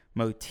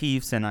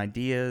motifs and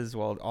ideas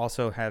while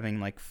also having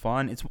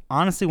fun. It's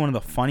honestly one of the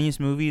funniest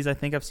movies I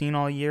think I've seen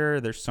all year.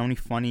 There's so many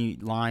funny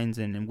lines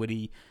and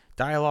witty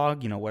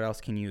dialogue. What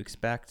else can you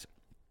expect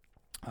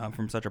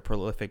from such a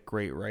prolific,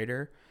 great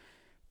writer?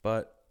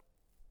 But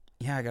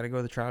yeah, I got to go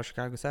with The Trial of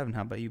Chicago 7.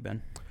 How about you,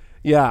 Ben?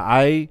 Yeah,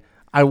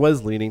 I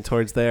was leaning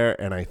towards there,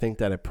 and I think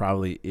that it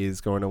probably is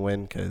going to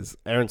win because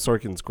Aaron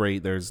Sorkin's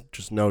great. There's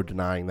just no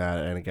denying that.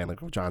 And again,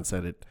 like what John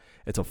said,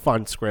 it's a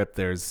fun script.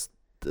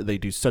 They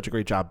do such a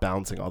great job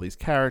balancing all these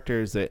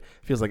characters. It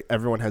feels like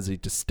everyone has a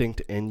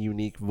distinct and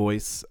unique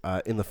voice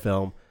in the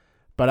film.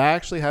 But I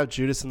actually have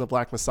Judas and the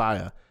Black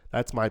Messiah.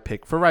 That's my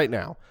pick for right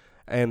now.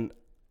 And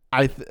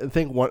I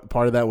think one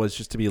part of that was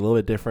just to be a little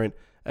bit different.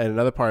 And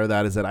another part of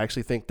that is that I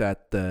actually think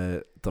that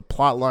the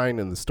plot line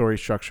and the story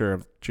structure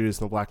of Judas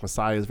and the Black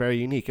Messiah is very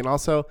unique. And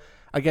also,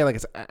 again, like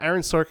it's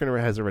Aaron Sorkin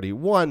has already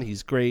won.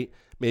 He's great.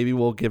 Maybe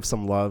we'll give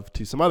some love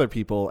to some other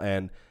people.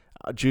 And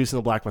Judas and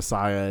the Black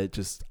Messiah,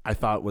 just I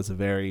thought was a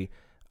very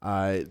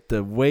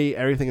the way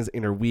everything is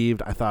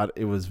interweaved. I thought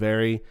it was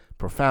very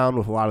profound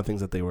with a lot of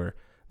things that they were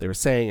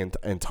saying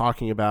and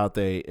talking about.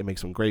 It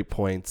makes some great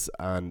points,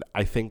 and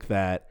I think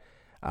that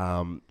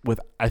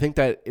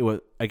it was,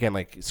 again,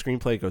 like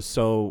screenplay goes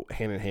so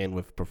hand in hand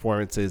with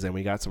performances, and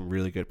we got some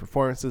really good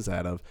performances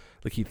out of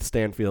Lakeith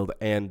Stanfield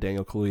and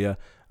Daniel Kaluuya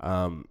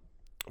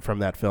from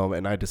that film.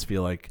 And I just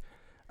feel like,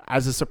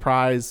 as a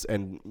surprise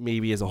and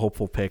maybe as a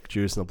hopeful pick,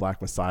 Judas and the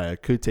Black Messiah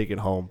could take it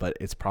home, but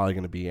it's probably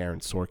going to be Aaron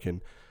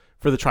Sorkin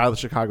for The Trial of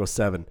Chicago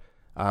 7,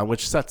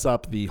 which sets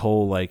up the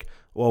whole, like,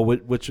 well,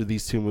 which of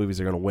these two movies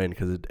are going to win?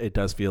 Because it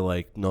does feel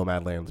like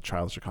Nomadland and The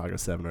Trial of Chicago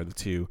 7 are the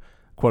two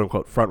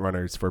quote-unquote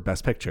front-runners for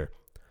Best Picture.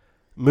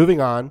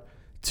 Moving on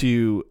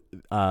to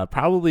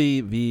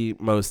probably the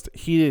most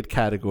heated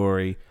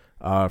category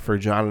for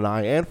John and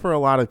I and for a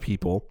lot of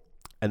people,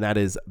 and that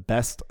is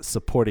Best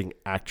Supporting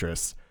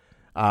Actress.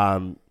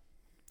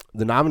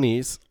 The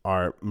nominees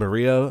are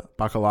Maria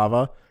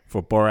Bakalova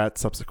for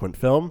Borat's subsequent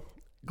film,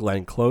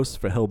 Glenn Close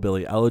for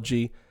Hillbilly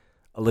Elegy,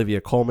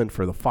 Olivia Colman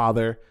for The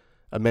Father,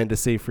 Amanda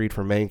Seyfried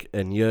for Mank,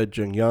 and Ye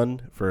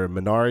Jung-yeon for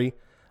Minari.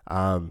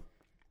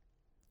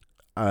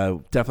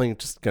 Definitely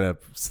just going to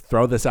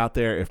throw this out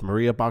there. If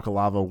Maria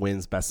Bakalova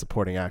wins Best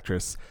Supporting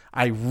Actress,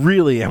 I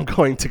really am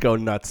going to go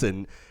nuts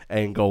and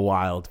go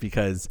wild,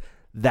 because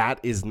that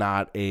is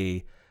not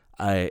a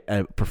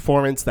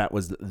performance that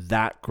was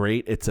that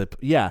great.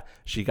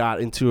 She got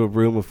into a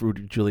room with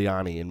Rudy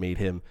Giuliani and made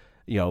him,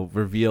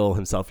 reveal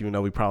himself, even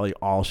though we probably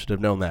all should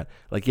have known that.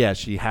 Like, yeah,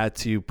 she had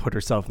to put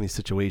herself in these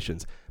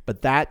situations.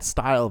 But that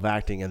style of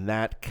acting and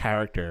that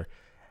character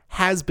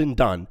has been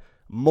done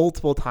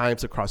multiple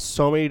times across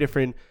so many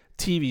different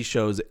TV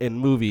shows and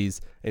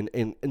movies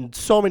and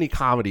so many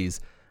comedies.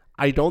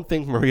 I don't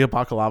think Maria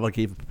Bakalova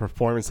gave a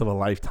performance of a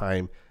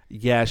lifetime.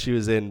 Yeah, she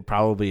was in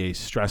probably a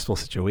stressful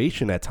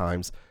situation at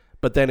times.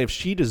 But then if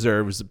she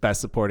deserves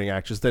Best Supporting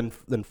Actress, then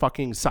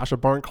fucking Sacha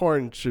Baron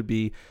Cohen should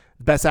be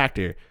Best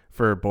Actor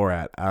for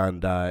Borat.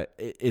 And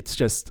it's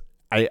just,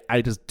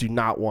 I just do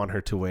not want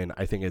her to win.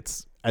 I think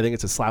it's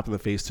a slap in the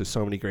face to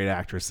so many great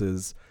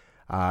actresses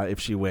if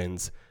she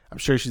wins. I'm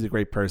sure she's a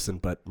great person,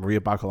 but Maria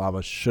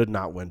Bakalova should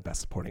not win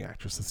Best Supporting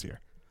Actress this year.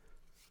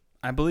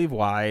 I believe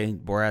why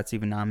Borat's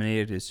even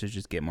nominated is to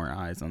just get more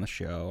eyes on the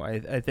show.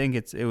 I think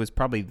it was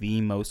probably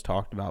the most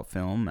talked about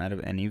film out of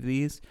any of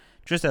these,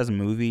 just as a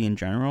movie in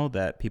general,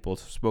 that people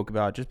spoke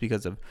about, just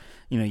because of,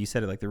 you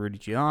said it, like the Rudy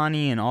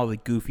Giuliani and all the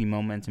goofy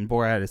moments, and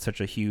Borat is such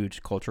a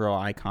huge cultural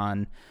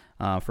icon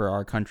for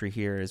our country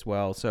here as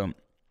well. So,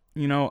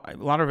 a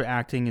lot of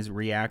acting is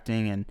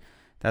reacting, and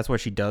that's what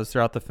she does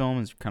throughout the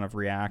film, is kind of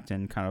react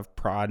and kind of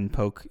prod and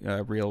poke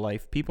real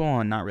life people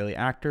and not really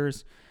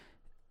actors.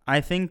 I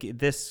think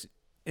this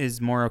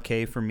is more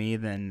okay for me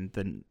than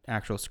the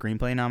actual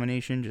screenplay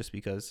nomination, just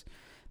because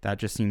that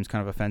just seems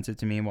kind of offensive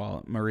to me,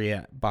 while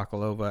Maria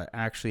Bakalova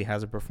actually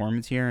has a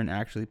performance here and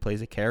actually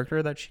plays a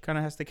character that she kind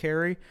of has to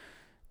carry.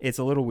 It's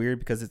a little weird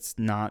because it's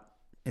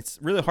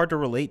really hard to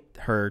relate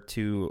her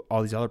to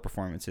all these other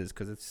performances,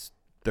 because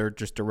they're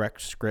just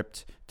direct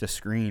script to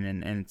screen,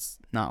 and it's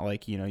not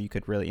like, you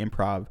could really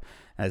improv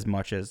as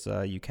much as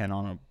you can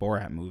on a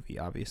Borat movie,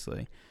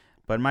 obviously.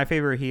 But my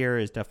favorite here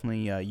is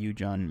definitely Ye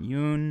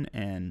Jung-yeon,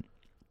 and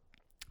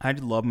I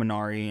did love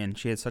Minari, and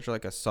she had such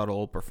a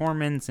subtle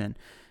performance, and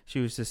she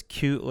was this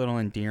cute little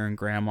endearing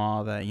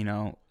grandma that,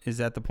 is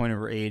at the point of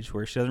her age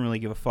where she doesn't really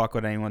give a fuck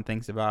what anyone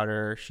thinks about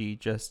her. She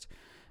just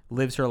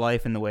lives her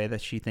life in the way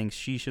that she thinks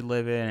she should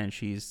live it, and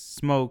she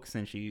smokes,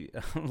 and she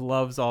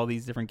loves all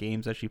these different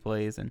games that she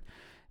plays. And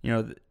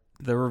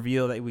the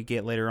reveal that we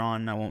get later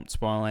on, I won't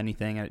spoil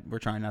anything. We're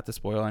trying not to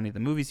spoil any of the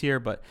movies here,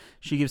 but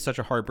she gives such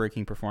a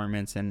heartbreaking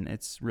performance, and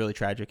it's really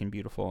tragic and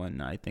beautiful,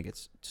 and I think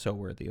it's so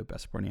worthy of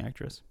Best Supporting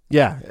Actress.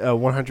 Yeah,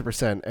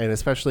 100%, and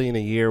especially in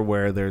a year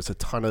where there's a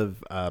ton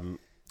of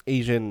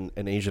Asian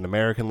and Asian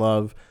American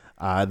love.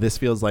 This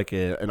feels like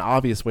an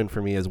obvious win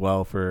for me as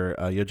well for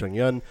Ye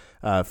Jung-yeon.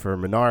 For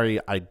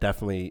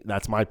Minari,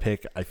 that's my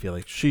pick. I feel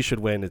like she should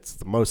win. It's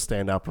the most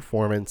standout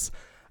performance.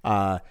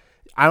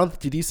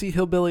 Did you see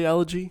Hillbilly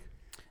Elegy?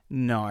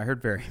 No, I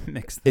heard very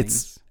mixed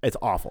things. It's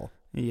awful.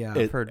 Yeah,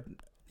 I've heard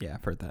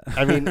that.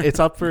 I mean,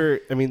 it's up for,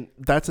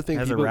 that's the thing.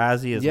 Has a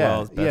Razzie as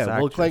well as Best Actress,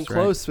 well, Glenn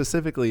Close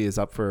specifically is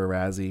up for a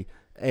Razzie,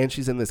 and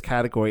she's in this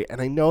category, and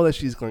I know that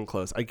she's Glenn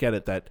Close. I get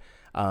it that,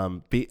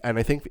 and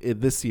I think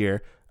this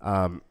year,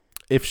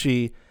 if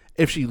she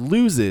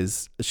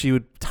loses, she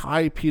would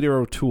tie Peter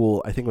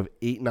O'Toole, I think, with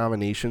 8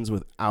 nominations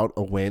without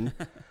a win,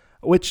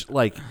 which,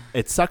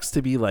 it sucks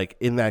to be,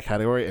 in that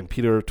category, and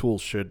Peter O'Toole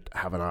should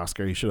have an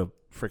Oscar. He should have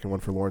freaking won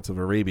for Lawrence of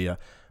Arabia.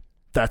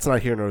 That's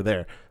not here nor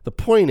there. The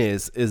point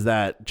is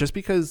that just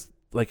because,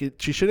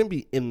 she shouldn't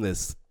be in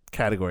this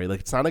category.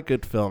 It's not a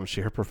good film.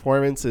 Her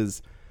performance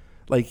is,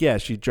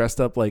 she dressed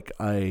up like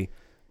a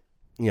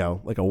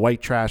like a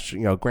white trash,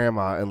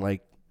 grandma, and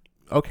like,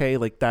 okay,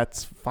 like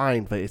that's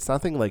fine, but it's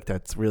nothing like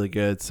that's really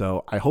good.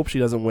 So I hope she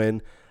doesn't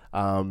win.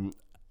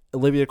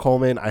 Olivia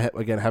Colman,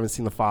 again haven't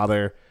seen The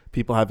Father.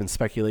 People have been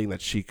speculating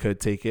that she could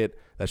take it,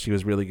 that she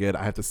was really good.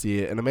 I have to see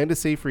it. And Amanda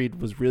Seyfried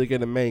was really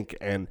good in Mank,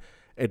 and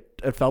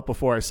it felt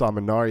before I saw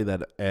Minari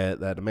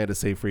that Amanda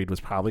Seyfried was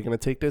probably going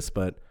to take this,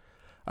 but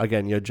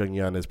again, Yo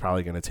Jung-yeon is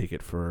probably going to take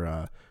it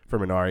for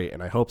Minari,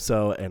 and I hope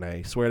so. And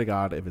I swear to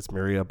God, if it's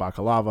Maria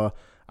Bakalova,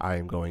 I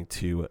am going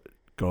to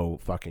go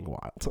fucking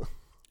wild.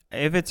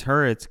 If it's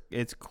her,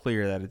 it's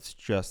clear that it's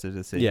just a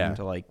decision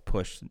to like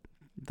push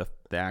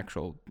the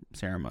actual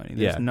ceremony.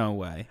 There's no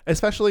way.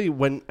 Especially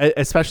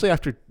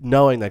after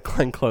knowing that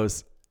Glenn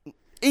Close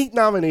 8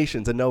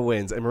 nominations and no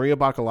wins, and Maria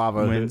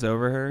Bakalova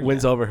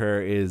wins over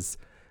her is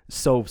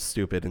so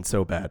stupid and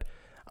so bad.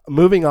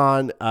 Moving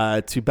on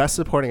to Best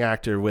Supporting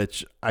Actor,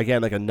 which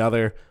again, like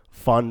another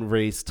fun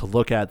race to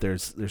look at.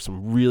 There's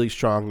some really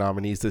strong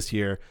nominees this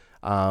year.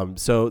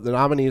 So the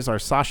nominees are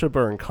Sacha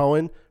Baron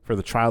Cohen for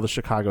The Trial of the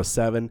Chicago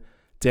 7,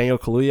 Daniel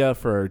Kaluuya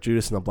for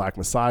Judas and the Black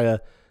Messiah,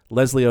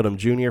 Leslie Odom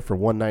Jr. for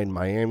One Night in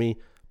Miami,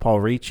 Paul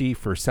Ricci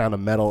for Sound of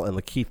Metal, and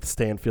Lakeith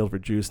Stanfield for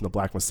Judas and the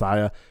Black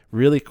Messiah.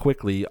 Really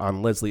quickly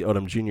on Leslie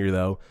Odom Jr.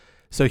 though.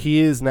 So he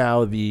is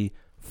now the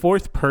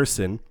 4th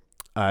person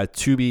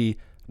to be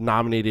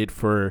nominated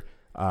for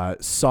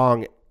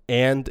song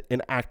and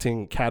an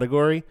acting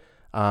category.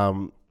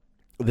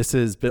 This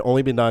has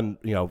only been done,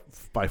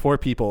 by 4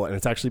 people, and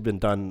it's actually been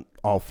done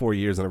all 4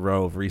 years in a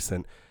row of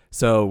recent.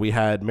 So we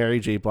had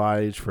Mary J.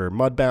 Blige for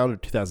Mudbound in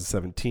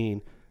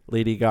 2017,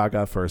 Lady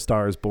Gaga for A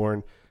Star Is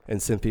Born,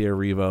 and Cynthia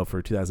Erivo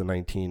for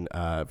 2019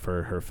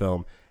 for her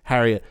film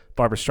Harriet.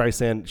 Barbra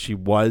Streisand, she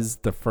was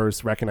the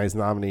first recognized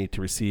nominee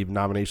to receive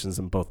nominations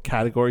in both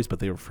categories, but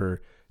they were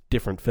for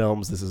different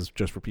films. This is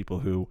just for people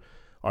who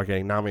are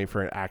getting nominated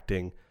for an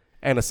acting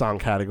and a song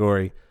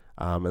category.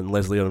 And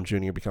Leslie Odom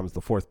Jr. becomes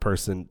the 4th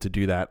person to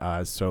do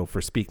that. So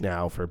for Speak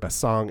Now for Best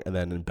Song, and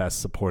then in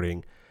Best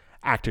Supporting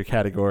Actor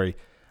category.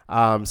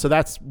 So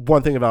that's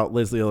one thing about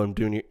Leslie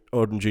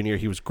Odom Jr.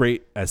 He was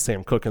great as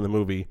Sam Cooke in the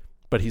movie,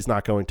 but he's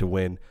not going to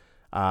win.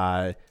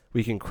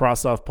 We can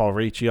cross off Paul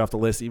Ricci off the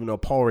list, even though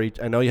Paul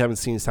Ricci, I know you haven't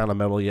seen Sound of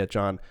Metal yet,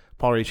 John.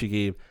 Paul Ricci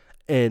gave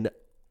an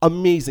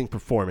amazing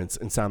performance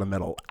in Sound of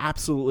Metal.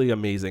 Absolutely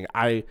amazing.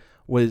 I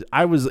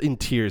was in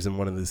tears in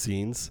one of the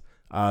scenes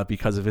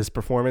because of his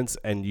performance,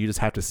 and you just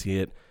have to see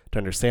it to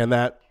understand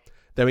that.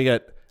 Then we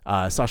got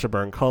Sacha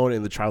Baron Cohen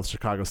in The Trial of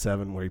Chicago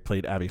 7, where he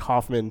played Abby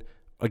Hoffman.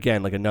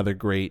 Again, like another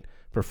great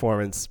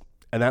performance.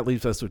 And that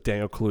leaves us with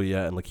Daniel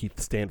Kaluuya and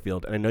Lakeith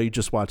Stanfield. And I know you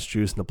just watched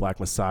Judas and the Black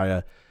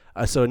Messiah.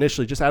 So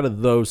initially, just out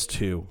of those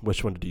 2,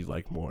 which one did you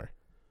like more?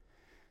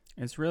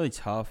 It's really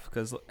tough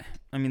because,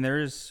 I mean,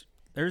 there's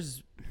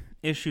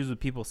issues with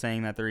people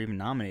saying that they're even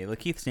nominated.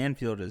 Lakeith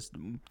Stanfield is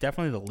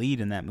definitely the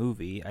lead in that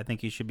movie. I think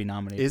he should be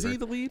nominated. Is he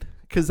the lead?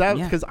 Because I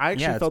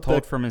actually felt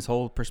told from his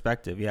whole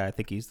perspective. Yeah, I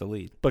think he's the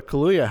lead. But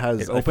Kaluuya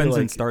has opens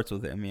and starts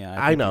with him.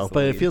 Yeah, I know,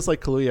 but it feels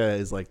like Kaluuya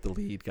is like the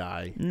lead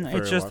guy.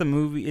 It's just the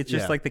movie. It's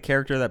just like the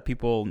character that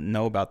people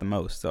know about the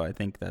most. So I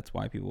think that's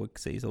why people would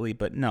say he's the lead.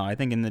 But no, I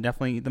think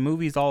the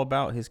movie's all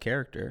about his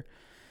character,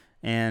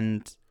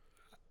 and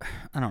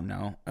I don't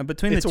know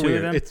between the 2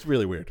 of them. It's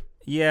really weird.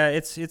 Yeah,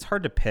 it's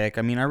hard to pick.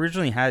 I mean, I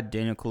originally had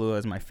Daniel Kaluuya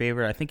as my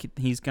favorite. I think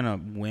he's going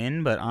to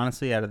win, but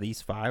honestly, out of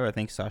these 5, I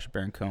think Sacha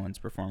Baron Cohen's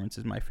performance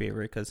is my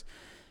favorite because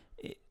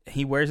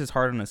he wears his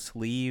heart on his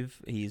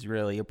sleeve. He's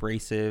really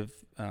abrasive,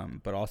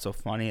 but also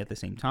funny at the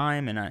same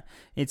time. And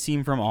it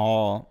seemed from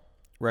all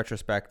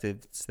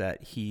retrospectives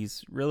that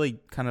he's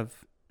really kind of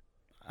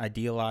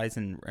idealized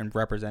and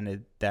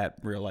represented that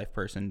real life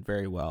person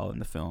very well in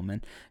the film,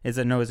 and is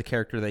a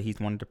character that he's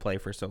wanted to play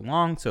for so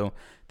long. So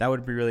that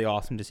would be really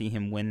awesome to see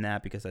him win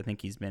that, because I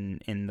think he's been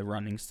in the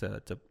runnings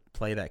to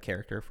play that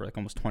character for like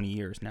almost 20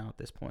 years now at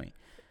this point.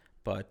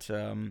 But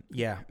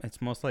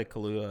it's most like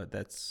Kaluuya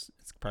it's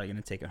probably going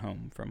to take it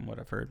home from what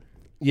I've heard.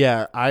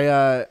 Yeah,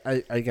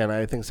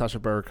 I think Sacha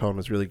Baron Cohen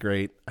was really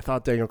great. I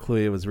thought Daniel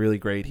Kaluuya was really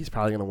great. He's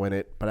probably going to win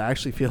it, but I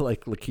actually feel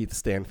like Lakeith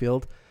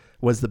Stanfield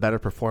was the better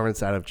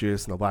performance out of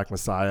Judas and the Black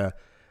Messiah.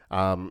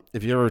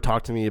 If you ever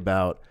talk to me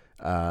about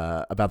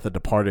The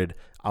Departed,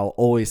 I'll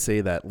always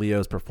say that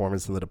Leo's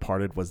performance in The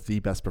Departed was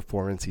the best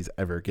performance he's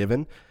ever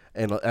given,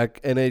 and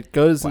it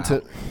goes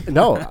into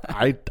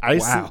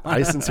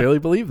I sincerely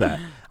believe that.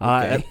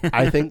 Okay.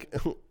 I think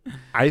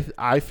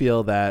I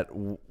feel that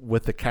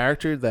with the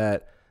character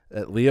that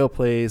Leo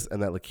plays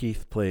and that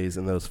Lakeith plays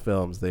in those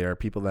films, they are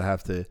people that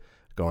have to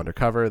go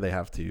undercover. They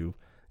have to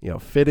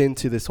fit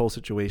into this whole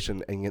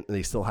situation, and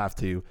they still have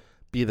to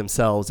be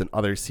themselves in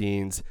other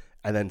scenes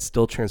and then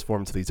still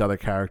transform into these other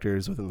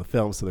characters within the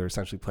film. So they're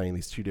essentially playing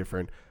these 2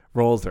 different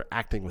roles. They're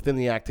acting within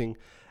the acting.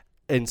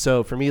 And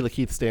so for me,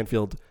 Lakeith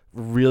Stanfield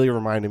really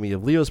reminded me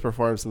of Leo's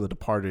performance in The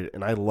Departed,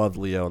 and I loved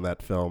Leo in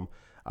that film.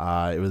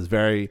 It was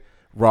very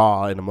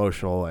raw and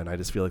emotional, and I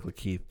just feel like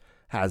Lakeith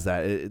has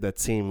that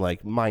same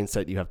like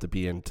mindset you have to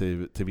be in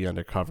to be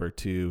undercover,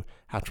 to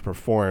have to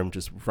perform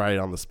just right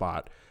on the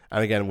spot.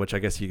 And again, which I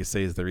guess you could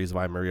say is the reason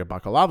why Maria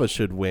Bakalova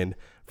should win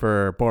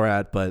for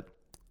Borat, but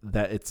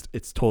that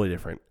it's totally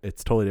different.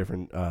 It's totally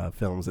different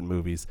films and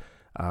movies.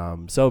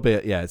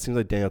 But yeah, it seems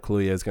like Daniel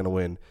Kaluuya is going to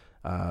win.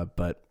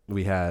 But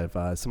we have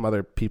some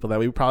other people that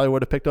we probably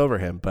would have picked over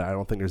him, but I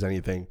don't think there's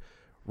anything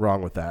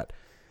wrong with that.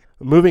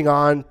 Moving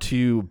on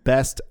to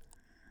Best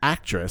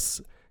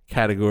Actress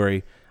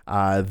category.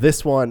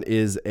 This one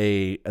is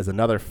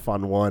another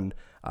fun one.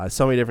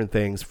 So many different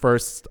things.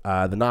 First,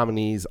 the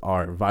nominees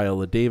are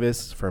Viola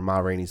Davis for Ma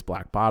Rainey's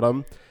Black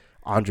Bottom,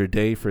 Andra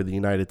Day for The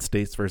United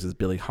States versus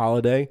Billie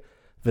Holiday,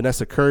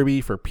 Vanessa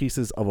Kirby for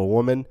Pieces of a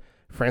Woman,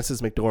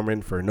 Frances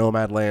McDormand for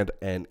Nomadland,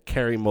 and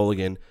Carey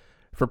Mulligan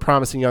for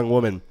Promising Young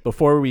Woman.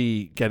 Before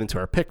we get into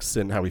our picks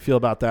and how we feel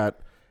about that,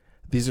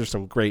 these are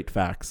some great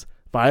facts.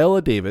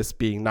 Viola Davis,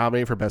 being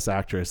nominated for Best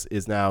Actress,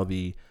 is now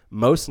the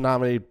most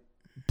nominated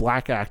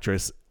black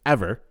actress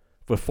ever,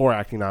 with 4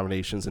 acting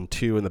nominations and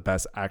 2 in the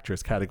Best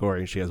Actress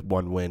category. She has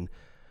 1 win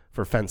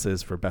for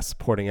Fences for Best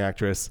Supporting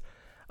Actress.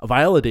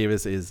 Viola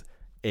Davis is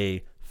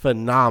a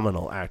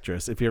phenomenal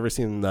actress. If you've ever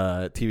seen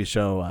the TV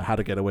show How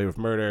to Get Away with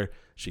Murder,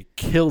 she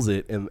kills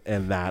it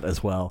in that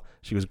as well.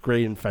 She was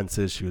great in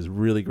Fences. She was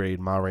really great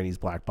in Ma Rainey's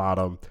Black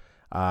Bottom.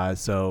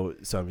 So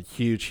some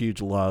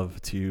huge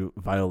love to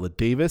Viola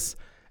Davis.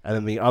 And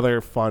then the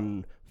other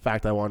fun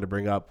fact I wanted to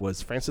bring up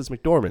was Frances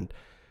McDormand.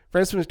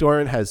 Frances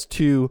McDormand has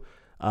 2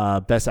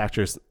 Best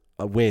Actress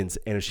wins,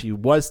 and if she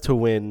was to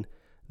win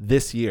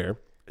this year,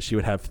 she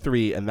would have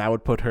 3, and that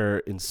would put her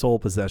in sole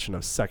possession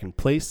of second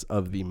place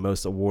of the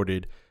most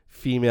awarded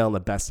female in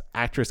the Best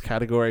Actress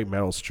category.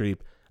 Meryl Streep,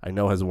 I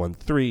know, has won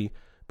 3,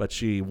 but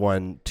she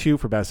won 2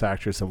 for Best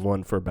Actress and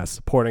 1 for Best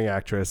Supporting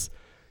Actress.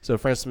 So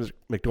if Frances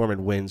McDormand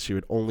wins, she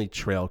would only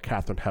trail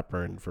Katharine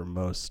Hepburn for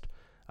most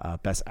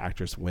Best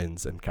Actress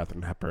wins, and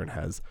Katharine Hepburn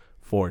has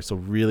 4. So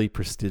really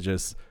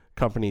prestigious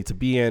company to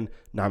be in.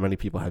 Not many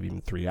people have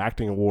even 3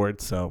 acting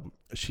awards, so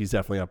she's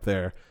definitely up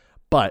there.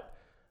 But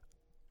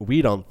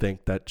we don't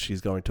think that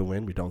she's going to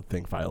win. We don't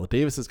think Viola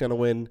Davis is going to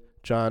win.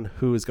 John,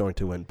 who is going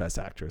to win Best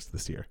Actress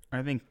this year?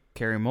 I think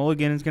Carey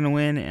Mulligan is going to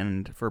win,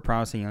 and for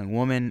Promising Young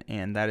Woman,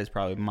 and that is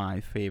probably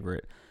my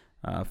favorite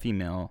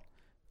female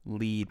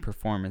lead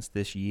performance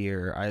this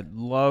year. I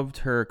loved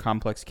her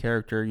complex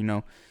character.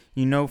 You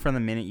know from the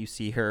minute you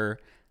see her,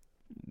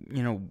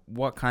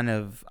 what kind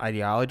of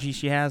ideology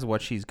she has,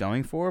 what she's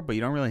going for, but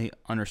you don't really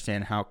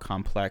understand how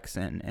complex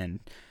and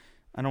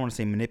I don't want to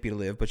say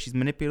manipulative, but she's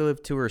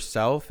manipulative to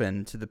herself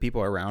and to the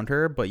people around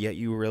her, but yet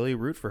you really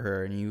root for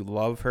her and you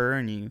love her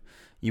and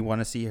you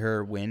want to see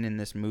her win in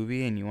this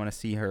movie, and you want to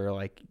see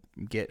her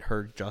get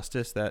her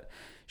justice that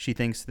she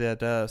thinks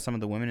that some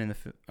of the women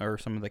or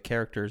some of the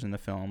characters in the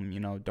film,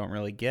 don't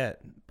really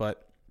get.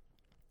 But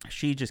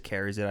she just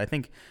carries it. I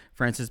think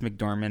Frances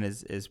McDormand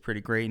is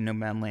pretty great in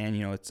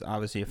Nomadland. It's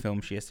obviously a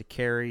film she has to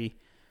carry.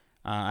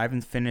 I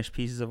haven't finished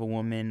Pieces of a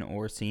Woman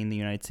or seen The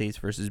United States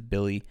versus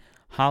Billie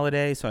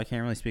Holiday, so I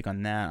can't really speak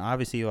on that.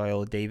 Obviously,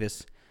 Viola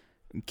Davis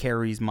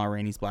carries Ma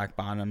Rainey's Black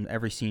Bottom.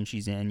 Every scene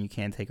she's in, you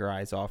can't take her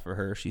eyes off of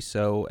her. She's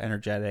so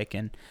energetic,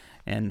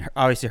 and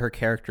obviously her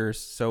character is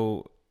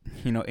so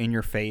in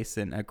your face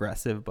and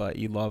aggressive, but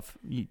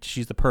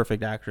she's the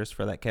perfect actress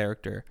for that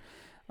character.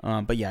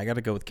 But yeah, I got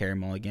to go with Carey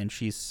Mulligan.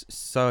 She's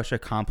such a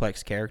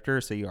complex character,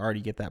 so you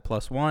already get that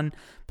 +1.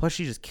 Plus,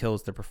 she just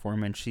kills the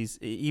performance. She's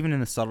even in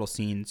the subtle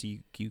scenes,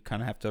 you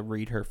kind of have to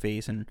read her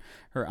face and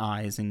her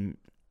eyes, and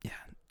yeah,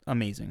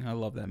 amazing. I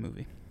love that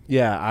movie.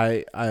 Yeah,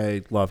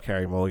 I love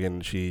Carey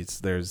Mulligan.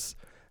 There's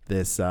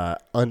this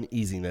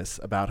uneasiness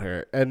about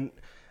her, and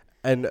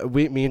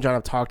me and John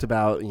have talked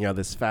about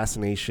this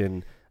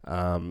fascination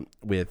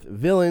with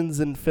villains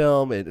in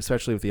film, and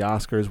especially with the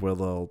Oscars, where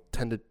they'll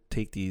tend to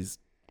take these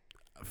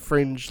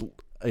fringe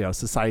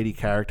society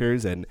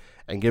characters and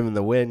give them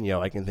the win.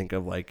 I can think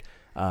of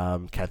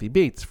Kathy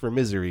Bates for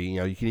Misery.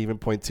 You can even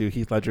point to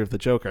Heath Ledger of The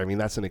Joker. I mean,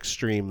 that's an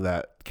extreme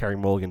that Carey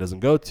Mulligan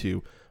doesn't go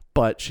to,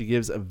 but she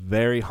gives a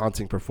very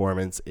haunting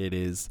performance. It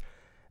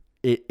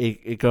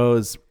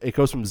goes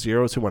from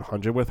 0 to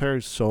 100 with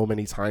her so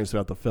many times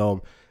throughout the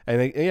film,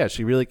 and yeah,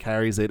 she really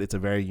carries it. It's a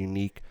very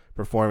unique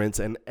performance,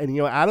 and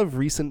out of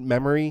recent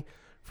memory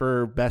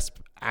for Best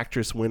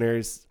Actress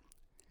winners,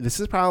 this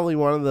is probably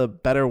one of the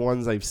better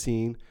ones I've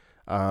seen.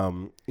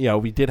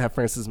 We did have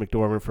Frances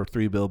McDormand for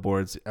 3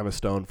 Billboards, Emma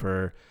Stone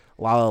for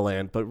La La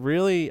Land, but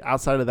really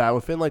outside of that,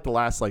 within the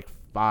last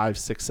 5,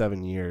 6,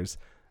 7 years,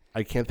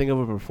 I can't think of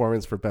a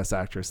performance for Best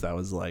Actress that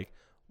was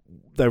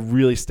that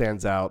really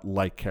stands out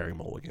like Carey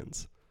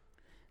Mulligan's.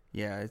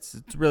 Yeah, it's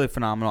really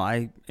phenomenal.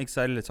 I'm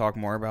excited to talk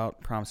more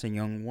about Promising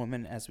Young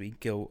Woman as we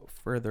go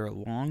further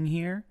along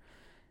here.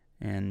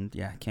 And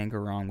yeah, can't go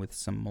wrong with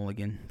some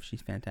Mulligan.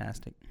 She's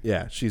fantastic.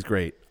 Yeah, she's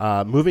great.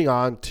 Moving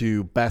on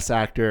to Best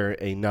Actor,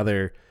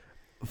 another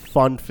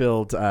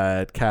fun-filled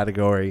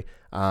category.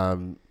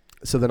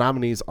 So the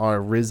nominees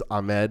are Riz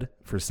Ahmed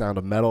for Sound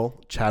of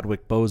Metal,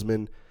 Chadwick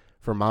Boseman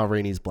for Ma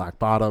Rainey's Black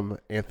Bottom,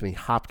 Anthony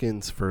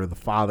Hopkins for The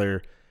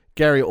Father,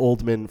 Gary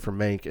Oldman for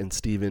Mank, and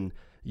Steven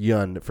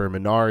Yeun for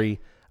Minari.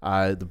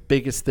 The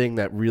biggest thing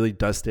that really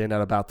does stand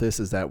out about this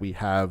is that we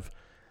have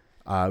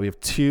We have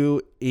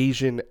 2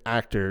 Asian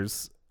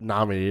actors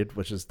nominated,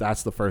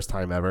 that's the first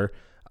time ever.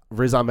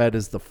 Riz Ahmed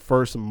is the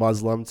first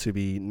Muslim to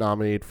be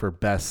nominated for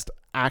Best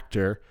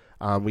Actor.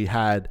 We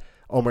had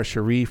Omar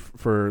Sharif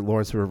for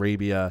Lawrence of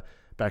Arabia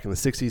back in the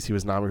 60s. He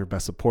was nominated for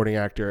Best Supporting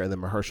Actor. And then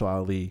Mahershala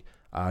Ali,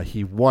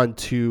 he won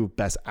 2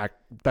 Best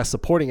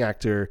Supporting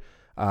Actor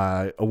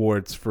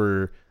awards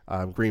for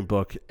Green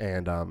Book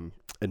and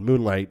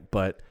Moonlight,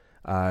 but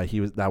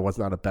that was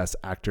not a Best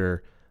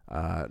Actor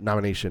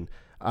nomination.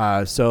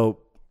 So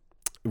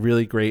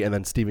really great. And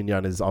then Steven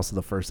Yeun is also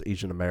the first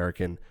Asian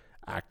American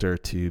actor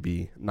to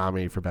be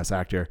nominated for Best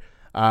Actor.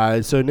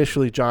 So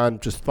initially, John,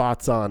 just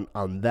thoughts on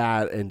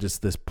that and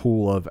just this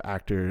pool of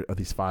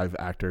these 5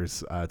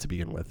 actors to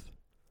begin with.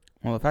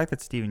 Well, the fact that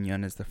Steven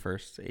Yeun is the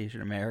first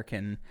Asian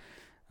American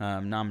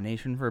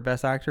nomination for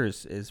Best Actor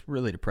is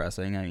really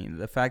depressing. I mean,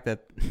 the fact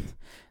that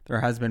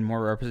there has been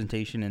more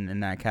representation in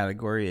that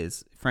category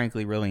is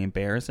frankly really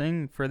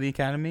embarrassing for the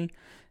Academy.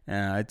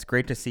 It's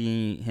great to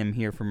see him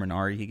here for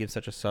Minari. He gives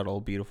such a subtle,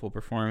 beautiful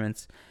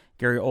performance.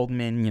 Gary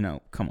Oldman,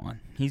 come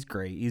on. He's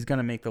great. He's going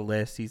to make the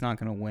list. He's not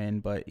going to win,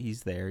 but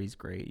he's there. He's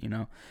great,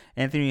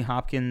 Anthony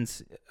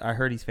Hopkins, I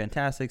heard he's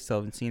fantastic. Still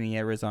haven't seen it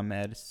yet. Riz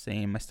Ahmed,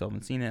 same. I still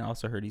haven't seen it.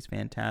 Also heard he's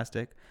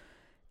fantastic.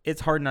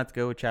 It's hard not to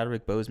go with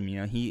Chadwick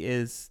Boseman. He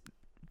is,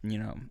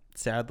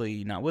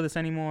 sadly not with us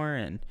anymore.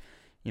 And,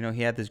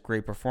 he had this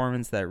great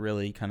performance that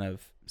really kind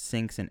of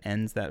sinks and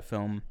ends that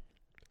film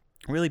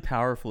really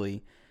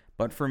powerfully.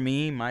 But for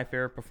me, my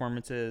favorite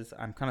performances,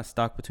 I'm kind of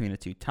stuck between a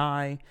 2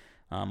 tie.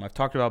 I've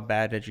talked about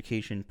Bad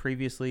Education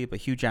previously, but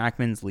Hugh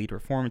Jackman's lead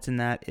performance in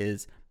that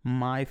is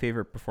my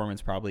favorite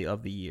performance probably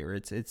of the year.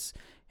 It's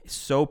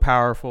so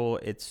powerful.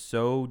 It's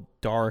so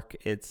dark.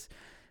 It's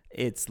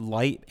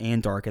light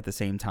and dark at the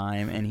same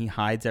time, and he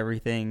hides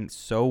everything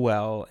so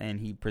well,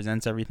 and he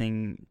presents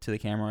everything to the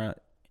camera.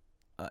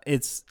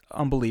 It's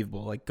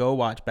unbelievable. Like, go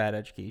watch Bad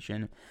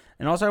Education.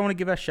 And also, I want to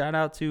give a shout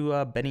out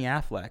to Benny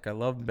Affleck. I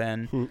love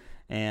Ben.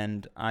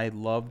 And I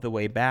love The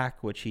Way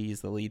Back, which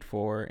he's the lead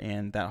for,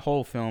 and that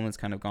whole film has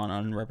kind of gone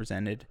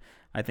unrepresented.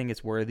 I think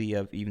it's worthy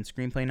of even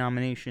screenplay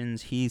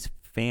nominations. He's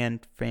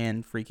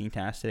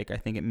freaking-tastic. I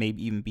think it may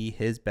even be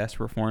his best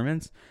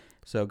performance.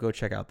 So go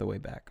check out The Way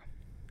Back.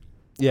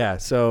 Yeah,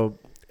 so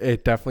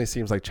it definitely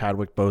seems like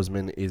Chadwick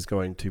Boseman is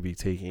going to be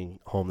taking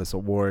home this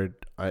award.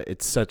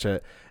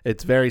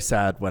 It's very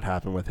sad what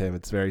happened with him.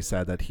 It's very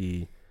sad that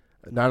he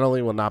not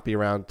only will not be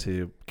around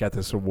to get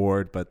this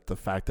award, but the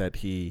fact that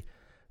he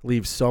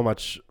leaves so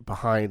much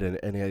behind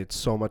and he had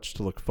so much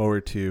to look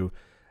forward to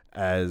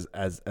as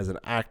an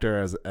actor,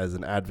 as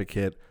an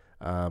advocate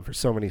for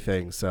so many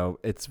things. So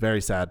it's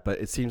very sad, but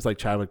it seems like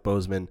Chadwick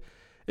Boseman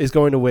is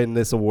going to win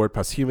this award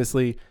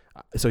posthumously.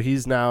 So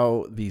he's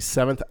now the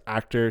 7th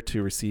actor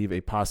to receive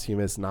a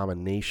posthumous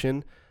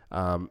nomination.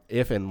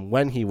 If and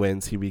when he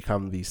wins, he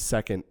becomes the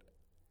 2nd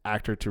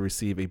actor to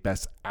receive a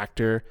Best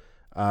Actor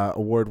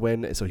award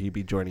win. So he'd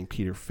be joining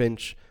Peter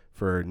Finch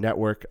for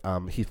Network.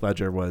 Heath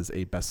Ledger was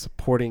a Best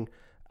Supporting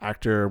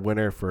Actor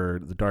winner for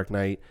The Dark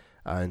Knight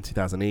in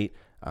 2008.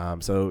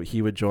 So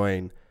he would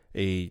join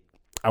I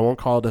won't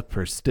call it a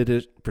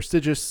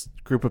prestigious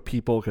group of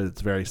people because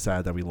it's very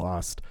sad that we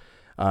lost,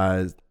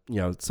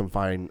 some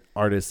fine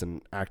artists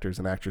and actors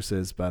and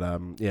actresses. But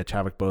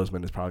Chadwick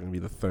Boseman is probably going to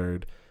be the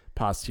 3rd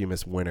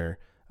posthumous winner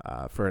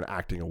for an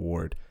acting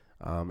award.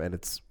 And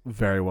it's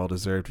very well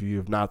deserved. If you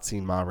have not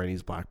seen Ma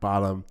Rainey's Black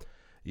Bottom,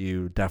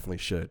 you definitely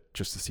should,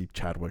 just to see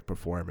Chadwick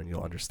perform, and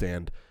you'll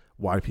understand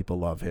why people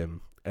love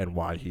him and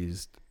why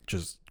he's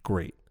just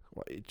great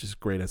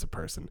as a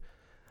person.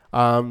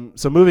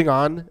 So moving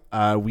on,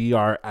 we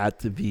are at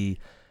the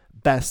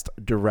Best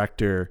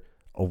Director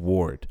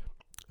Award.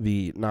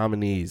 The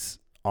nominees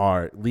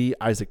are Lee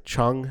Isaac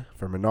Chung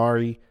for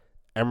Minari,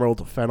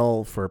 Emerald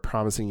Fennell for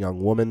Promising Young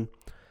Woman,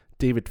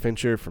 David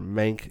Fincher for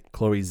Mank,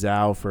 Chloe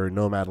Zhao for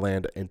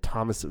Nomadland, and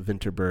Thomas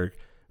Vinterberg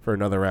for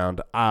Another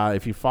Round.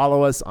 If you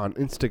follow us on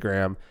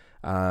Instagram,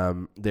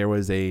 there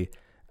was a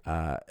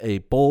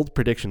bold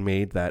prediction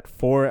made that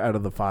 4 out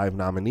of the 5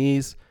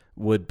 nominees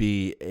would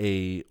be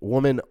a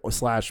woman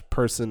 /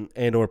 person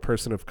and or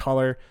person of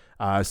color.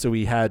 So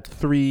we had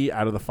 3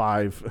 out of the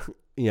 5,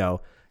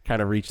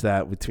 kind of reach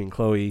that between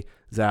Chloe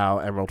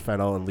Zhao, Emerald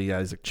Fennell, and Lee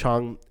Isaac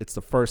Chung. It's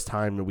the first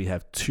time that we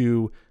have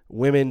 2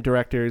 women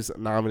directors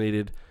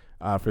nominated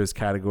for this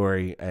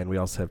category, and we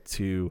also have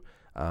 2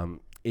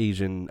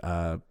 Asians,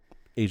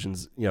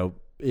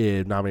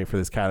 nominated for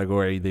this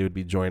category. They would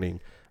be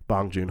joining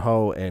Bong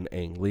Joon-ho and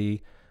Ong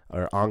Lee,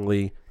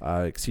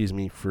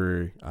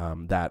 for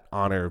that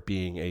honor of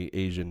being a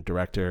Asian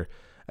director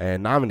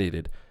and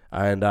nominated.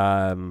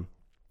 And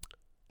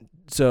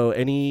so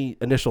any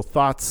initial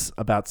thoughts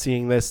about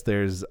seeing this?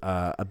 There's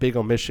a big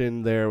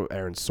omission there.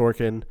 Aaron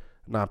Sorkin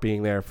not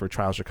being there for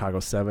Trial Chicago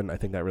 7. I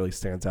think that really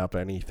stands out.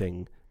 But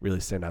anything really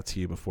stand out to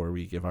you before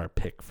we give our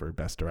pick for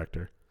Best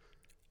Director?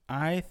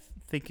 I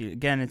think,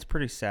 again, it's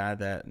pretty sad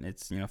that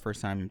it's,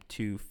 first time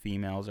 2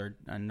 females are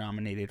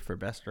nominated for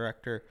Best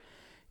Director.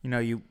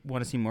 You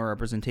want to see more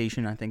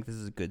representation. I think this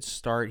is a good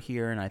start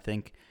here, and I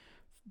think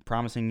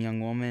Promising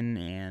Young Woman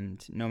and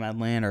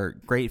Nomadland are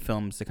great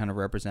films to kind of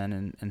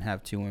represent and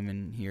have two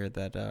women here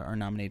that are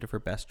nominated for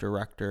Best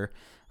Director.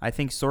 I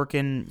think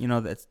Sorkin,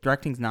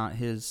 directing's not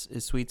his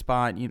sweet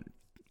spot.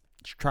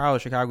 Trial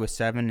of Chicago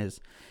 7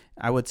 is,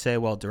 I would say,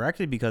 well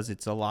directed because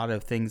it's a lot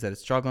of things that it's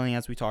struggling,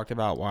 as we talked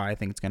about, why I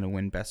think it's going to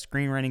win Best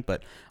Screenwriting.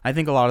 But I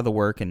think a lot of the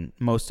work and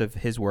most of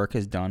his work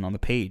is done on the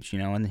page,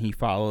 and he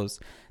follows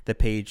the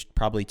page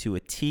probably to a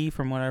T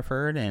from what I've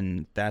heard,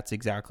 and that's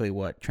exactly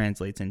what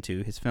translates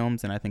into his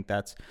films, and I think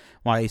that's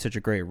why he's such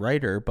a great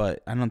writer,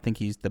 but I don't think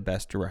he's the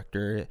best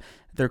director.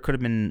 There could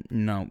have been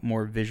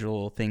more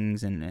visual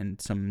things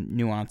and some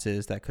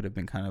nuances that could have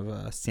been kind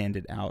of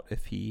sanded out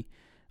if he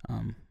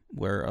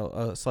were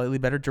a slightly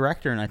better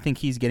director, and I think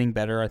he's getting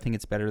better. I think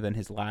it's better than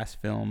his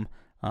last film,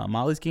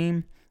 Molly's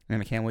Game,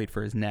 and I can't wait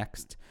for his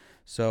next.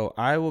 So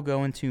I will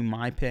go into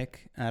my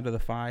pick out of the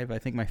 5. I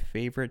think my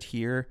favorite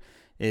here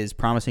is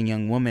Promising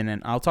Young Woman,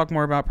 and I'll talk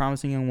more about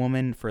Promising Young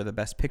Woman for the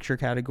Best Picture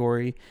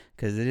category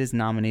because it is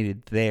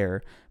nominated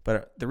there.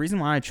 But the reason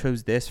why I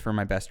chose this for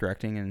my Best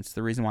Directing, and it's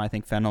the reason why I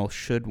think Fennell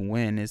should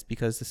win, is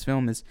because this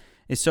film is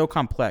so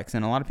complex,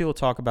 and a lot of people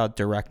talk about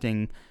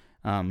directing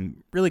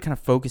really kind of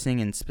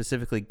focusing and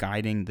specifically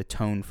guiding the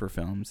tone for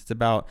films. It's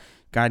about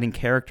guiding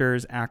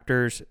characters,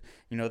 actors,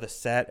 the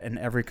set and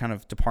every kind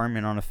of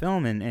department on a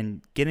film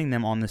and getting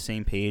them on the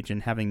same page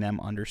and having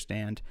them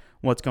understand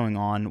what's going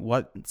on,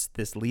 what's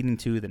this leading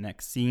to, the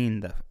next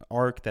scene, the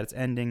arc that's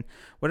ending,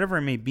 whatever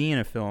it may be in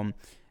a film.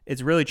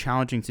 It's really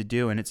challenging to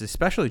do, and it's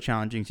especially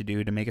challenging to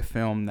do to make a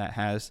film that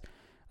has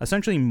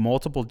essentially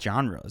multiple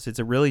genres. It's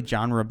a really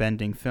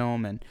genre-bending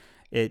film, and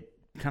it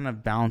kind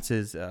of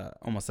balances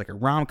almost like a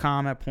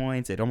rom-com at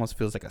points. It almost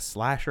feels like a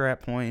slasher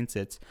at points.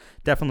 It's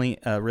definitely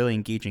a really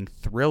engaging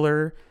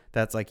thriller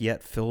that's like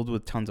yet filled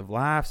with tons of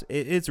laughs.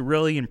 It's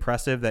really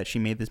impressive that she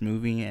made this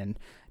movie and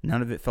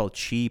none of it felt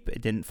cheap.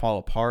 It didn't fall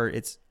apart.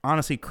 It's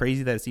honestly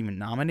crazy that it's even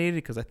nominated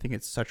because I think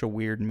it's such a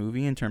weird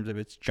movie in terms of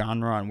its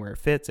genre and where it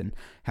fits and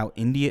how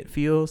indie it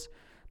feels.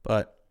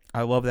 But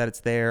I love that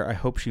it's there. I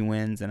hope she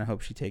wins and I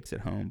hope she takes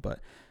it home. But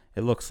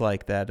it looks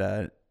like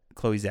that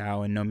Chloe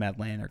Zhao and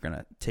Nomadland are going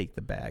to take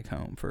the bag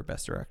home for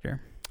Best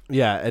Director.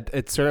 Yeah,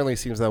 it certainly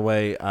seems that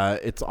way.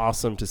 It's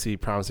awesome to see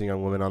Promising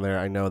Young Woman on there.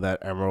 I know that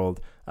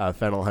Emerald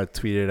Fennell had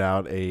tweeted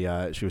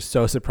out she was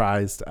so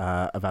surprised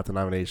about the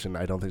nomination.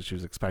 I don't think she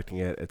was expecting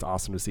it. It's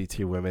awesome to see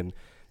two women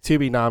to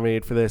be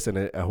nominated for this, and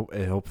it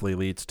hopefully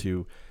leads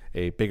to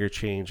a bigger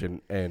change,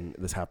 and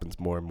this happens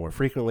more and more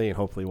frequently, and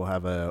hopefully we'll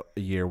have a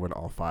year when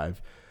all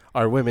 5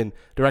 are women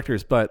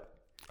directors. But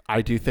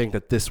I do think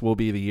that this will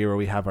be the year where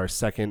we have our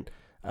second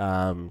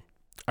women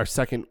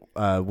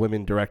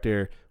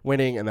director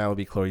winning, and that will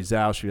be Chloe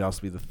Zhao. She will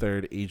also be the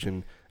 3rd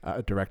Asian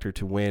director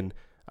to win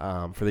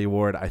for the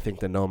award. I think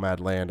the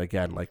Nomadland,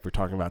 again, like we're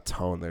talking about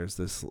tone, there's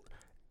this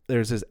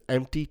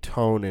empty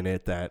tone in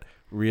it that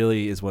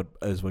really is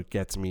what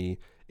gets me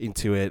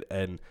into it.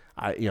 And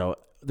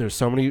there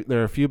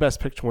are a few Best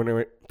Picture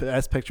winners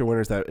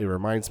that it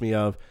reminds me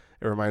of.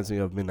 It reminds me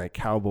of Midnight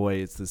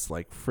Cowboy. It's this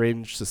like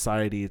fringe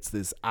society. It's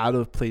this out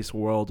of place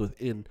world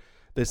within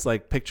this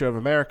like picture of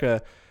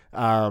America.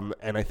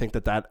 And I think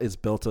that is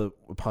built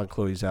upon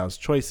Chloe Zhao's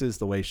choices,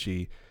 the way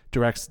she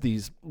directs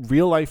these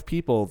real life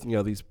people,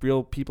 these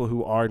real people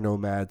who are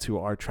nomads, who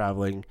are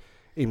traveling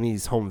in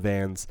these home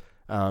vans.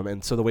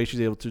 And so the way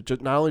she's able to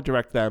not only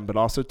direct them, but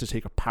also to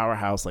take a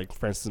powerhouse like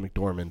Frances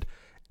McDormand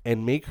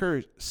and make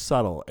her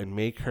subtle and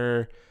make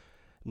her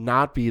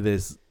not be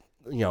this,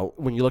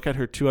 when you look at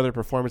her 2 other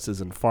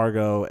performances in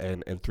Fargo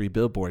and 3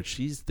 Billboards,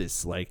 she's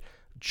this like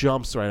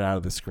jumps right out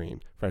of the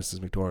screen, Frances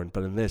McDormand.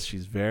 But in this,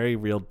 she's very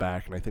reeled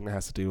back, and I think that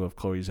has to do with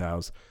Chloe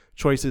Zhao's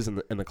choices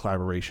and the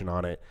collaboration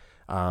on it.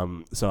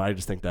 So I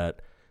just think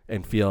that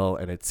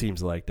and it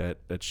seems like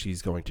that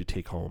she's going to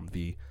take home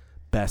the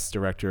Best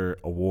Director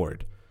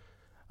award.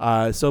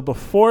 So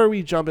before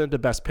we jump into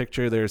Best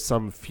Picture, there's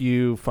some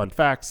few fun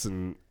facts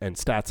and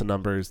stats and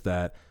numbers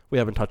that we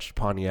haven't touched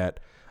upon yet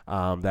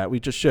that we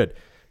just should.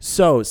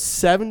 So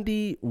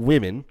 70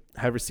 women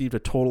have received a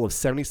total of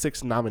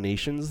 76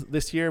 nominations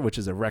this year, which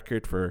is a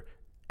record for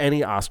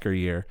any Oscar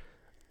year.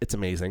 It's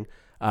amazing.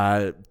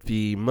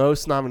 The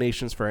most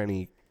nominations for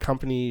any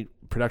company,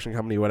 production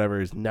company,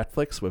 whatever, is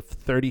Netflix with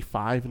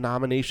 35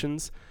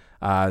 nominations.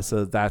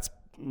 So that's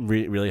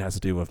really has to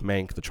do with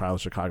Mank, The Trial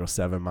of Chicago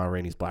 7, Ma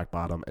Rainey's Black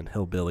Bottom, and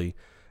Hillbilly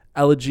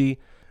Elegy.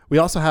 We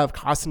also have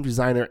costume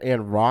designer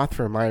Anne Roth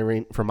for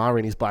Ma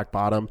Rainey's Black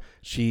Bottom.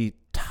 She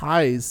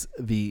ties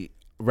the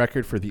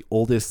record for the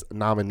oldest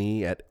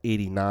nominee at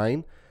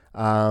 89.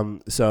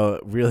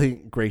 So really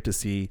great to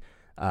see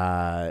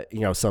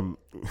some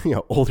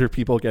older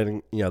people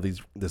getting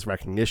this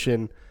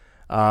recognition.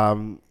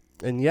 So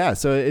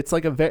it's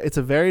like it's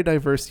a very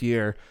diverse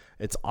year.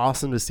 It's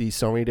awesome to see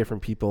so many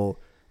different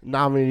people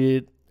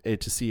nominated.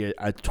 To see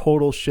a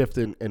total shift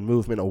in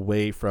movement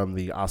away from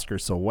the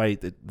Oscars so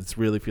white. This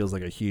really feels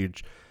like a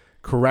huge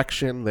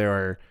correction.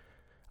 There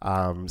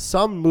are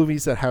some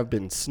movies that have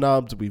been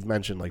snubbed. We've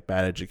mentioned like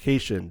Bad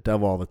Education,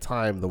 Devil All the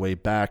Time, The Way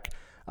Back.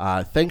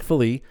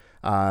 Thankfully,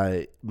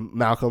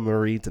 Malcolm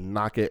Marie did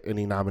not get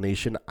any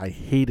nomination. I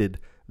hated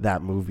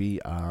that movie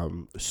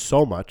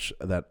so much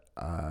that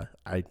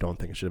I don't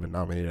think it should have been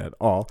nominated at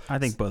all. I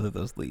think both of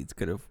those leads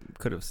could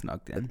have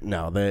snuck in.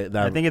 No,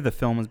 I think if the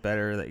film was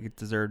better, they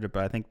deserved it,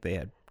 but I think they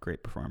had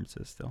great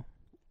performances still.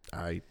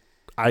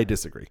 I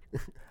disagree.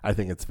 I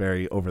think it's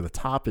very over the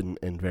top and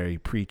very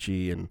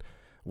preachy in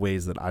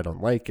ways that I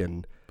don't like.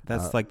 And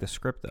that's like the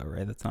script, though,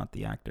 right? That's not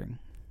the acting.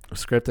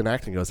 Script and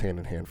acting goes hand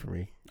in hand for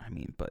me. I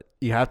mean, but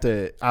you have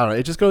to. I don't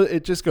know.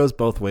 It just goes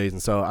both ways,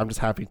 and so I'm just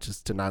happy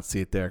just to not see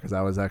it there because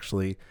that was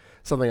actually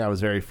something I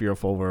was very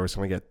fearful where it was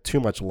going to get too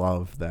much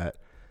love that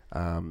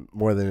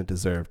more than it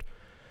deserved.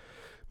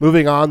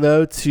 Moving on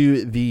though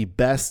to the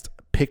Best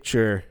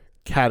Picture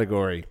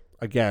category.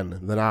 Again,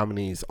 the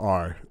nominees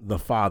are The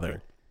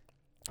Father,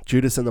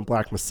 Judas and the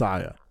Black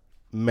Messiah,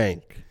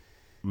 Mank,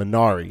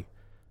 Minari,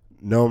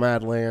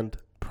 Nomadland,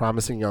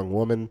 Promising Young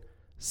Woman,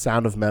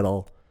 Sound of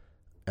Metal,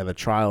 and The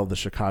Trial of the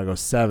Chicago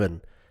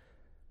 7.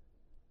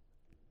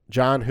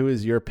 John, who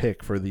is your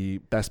pick for the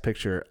Best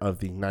Picture of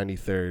the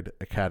 93rd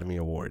Academy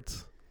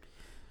Awards?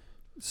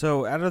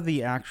 So out of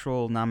the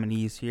actual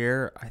nominees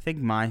here, I think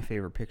my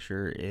favorite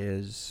picture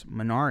is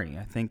Minari.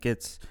 I think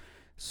it's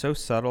so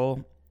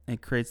subtle.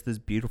 It creates this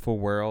beautiful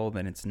world,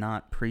 and it's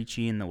not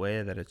preachy in the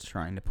way that it's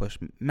trying to push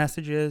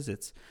messages.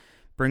 It's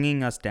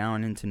bringing us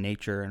down into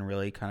nature and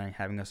really kind of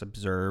having us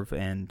observe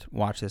and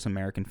watch this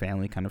American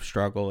family kind of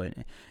struggle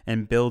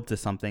and build to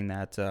something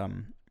that,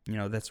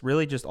 that's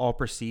really just all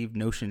perceived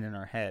notion in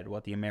our head.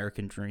 What the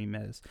American dream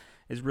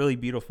is really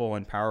beautiful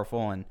and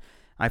powerful. And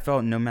I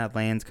felt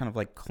Nomadland's kind of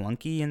like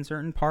clunky in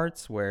certain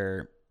parts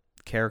where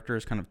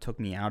characters kind of took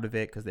me out of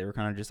it because they were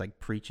kind of just like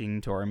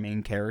preaching to our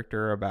main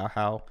character about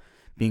how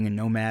being a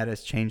nomad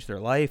has changed their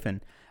life.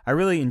 And I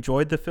really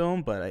enjoyed the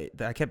film, but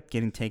I kept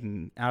getting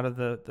taken out of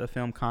the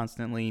film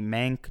constantly.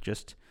 Mank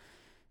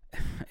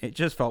it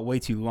just felt way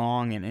too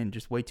long and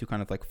just way too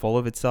kind of like full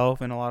of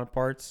itself in a lot of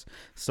parts.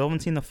 Still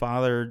haven't seen The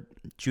Father.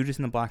 Judas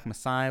and the Black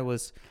Messiah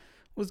was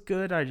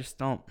good. I just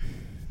don't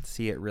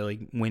see it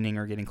really winning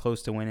or getting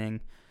close to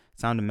winning.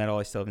 Sound of Metal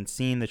I still haven't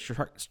seen. The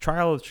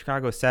Trial of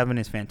Chicago 7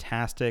 is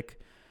fantastic,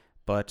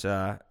 but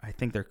I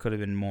think there could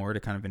have been more to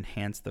kind of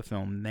enhance the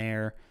film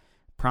there.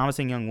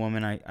 Promising Young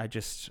Woman, I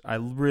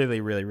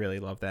really, really, really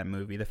love that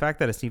movie. The fact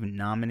that it's even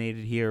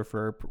nominated here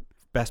for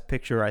Best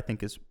Picture, I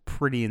think is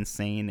pretty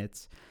insane.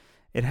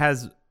 It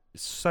has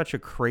such a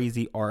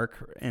crazy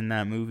arc in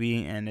that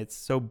movie, and it's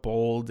so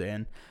bold,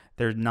 and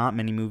there's not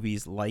many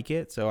movies like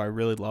it, so I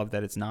really love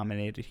that it's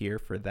nominated here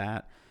for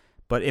that.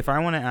 But if I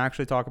want to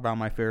actually talk about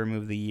my favorite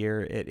movie of the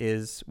year, it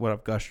is what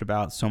I've gushed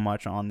about so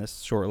much on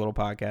this short little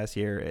podcast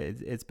here.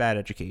 It's Bad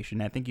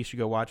Education. I think you should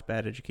go watch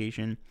Bad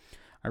Education.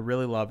 I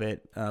really love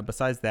it.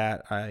 Besides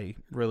that, I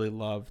really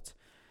loved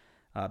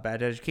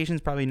Bad Education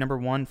is probably number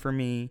one for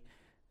me.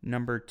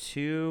 Number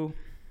two,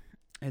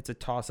 it's a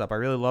toss-up. I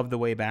really love The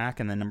Way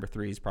Back, and then number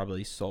three is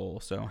probably Soul.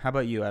 So how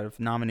about you? Out of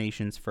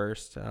nominations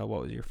first,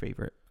 what was your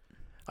favorite?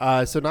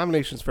 So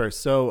nominations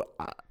first. So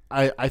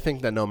I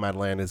think that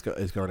Nomadland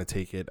is going to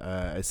take it.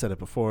 I said it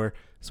before,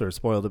 sort of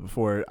spoiled it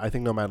before. I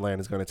think Nomadland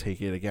is going to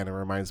take it. Again, it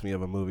reminds me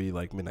of a movie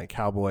like Midnight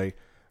Cowboy,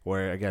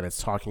 where, again,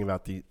 it's talking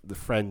about the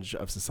fringe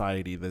of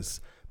society,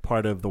 this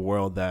part of the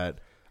world that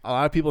a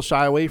lot of people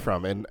shy away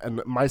from, and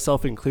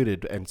myself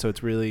included. And so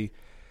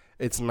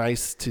it's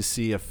nice to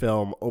see a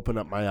film open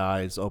up my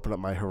eyes, open up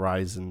my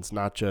horizons,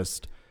 not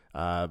just,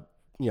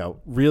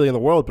 really in the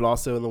world, but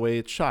also in the way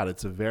it's shot.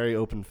 It's a very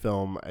open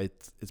film.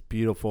 It's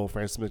beautiful.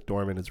 Frances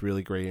McDormand is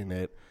really great in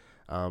it.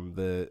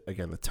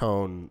 The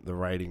tone, the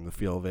writing, the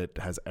feel of it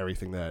has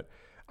everything that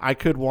I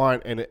could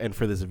want. And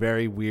for this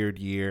very weird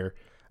year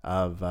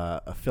of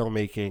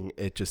filmmaking,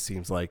 it just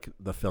seems like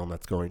the film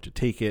that's going to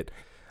take it.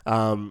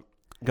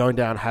 Going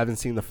down, haven't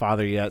seen The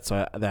Father yet,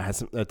 so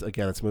that's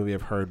a movie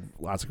I've heard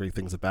lots of great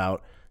things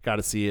about. Got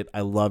to see it.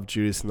 I love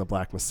Judas and the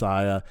Black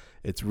Messiah.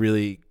 It's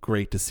really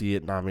great to see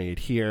it nominated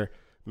here.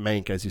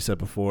 Mank, as you said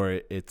before,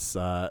 it is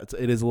a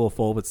little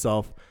full of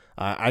itself.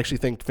 I actually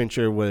think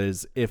Fincher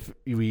was, if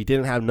we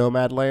didn't have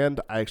Nomadland,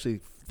 I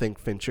actually think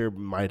Fincher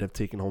might have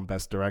taken home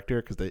Best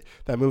Director, because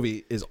that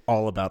movie is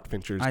all about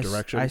Fincher's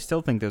direction. I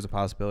still think there's a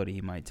possibility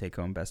he might take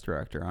home Best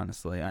Director,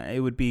 honestly.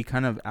 It would be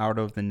kind of out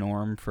of the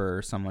norm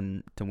for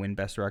someone to win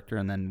Best Director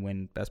and then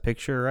win Best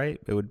Picture, right?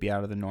 It would be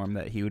out of the norm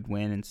that he would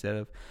win instead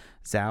of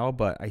Zhao,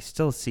 but I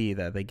still see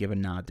that they give a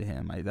nod to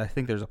him. I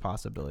think there's a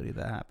possibility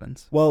that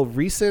happens. Well,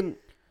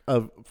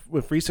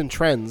 with recent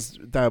trends,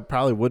 that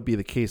probably would be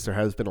the case. There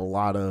has been a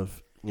lot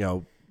of,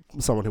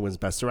 someone who wins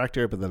Best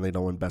Director, but then they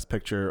don't win Best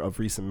Picture of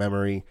recent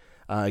memory.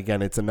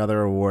 Again, it's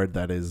another award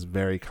that is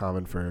very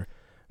common for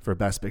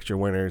Best Picture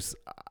winners.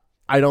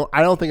 I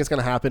don't think it's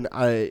going to happen.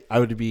 I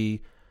would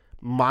be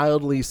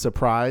mildly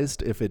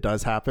surprised if it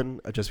does happen,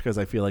 just because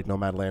I feel like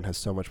Nomadland has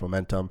so much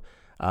momentum.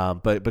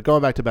 But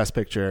going back to Best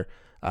Picture,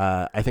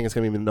 I think it's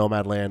going to be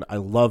Nomadland. I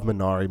love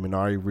Minari.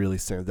 Minari really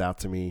stands out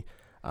to me.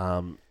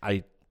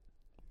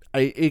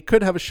 It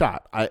could have a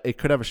shot. It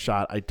could have a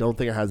shot. I don't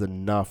think it has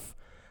enough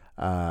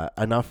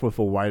with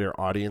a wider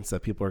audience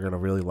that people are going to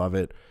really love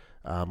it.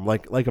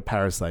 like a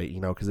Parasite,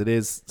 because it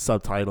is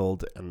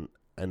subtitled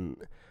and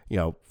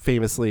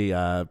famously,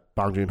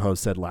 Bong Joon-ho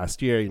said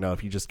last year,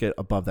 if you just get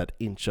above that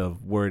inch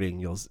of wording,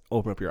 you'll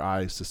open up your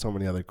eyes to so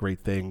many other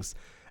great things,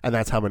 and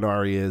that's how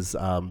Minari is.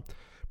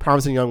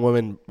 Promising Young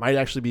Woman might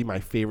actually be my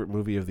favorite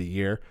movie of the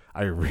year.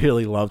 I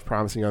really loved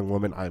Promising Young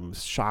Woman. I'm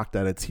shocked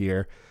that it's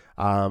here,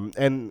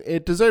 and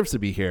it deserves to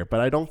be here,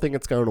 but I don't think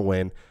it's going to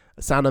win.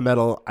 Sound of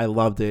Metal, I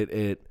loved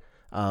it.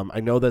 I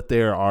know that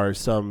there are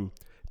some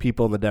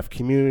people in the deaf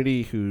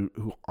community who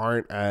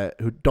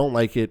don't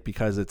like it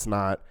because it's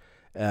not.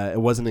 It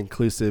wasn't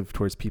inclusive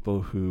towards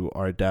people who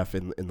are deaf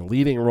in the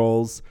leading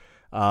roles,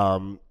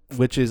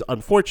 which is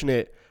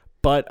unfortunate.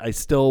 But I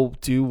still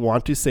do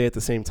want to say at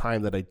the same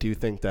time that I do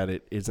think that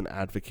it is an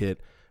advocate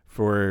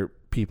for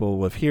people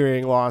with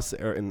hearing loss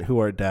and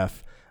who are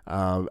deaf.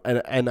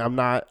 And I'm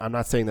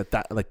not saying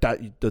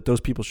that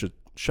those people should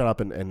shut up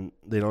and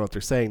they don't know what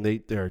they're saying.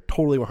 They're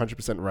totally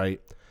 100%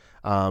 right.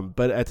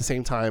 But at the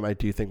same time, I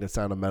do think that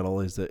Sound of Metal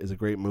is a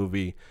great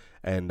movie,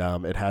 and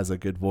it has a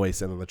good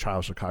voice. And then The Trial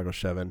of Chicago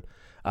 7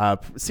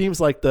 seems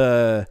like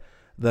the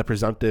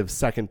presumptive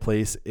second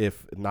place,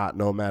 if not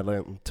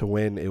Nomadland to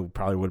win, it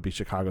probably would be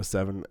Chicago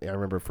 7. I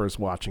remember first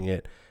watching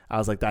it, I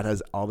was like, that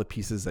has all the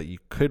pieces that you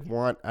could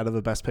want out of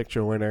a Best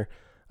Picture winner.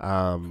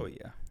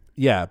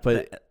 Yeah,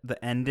 but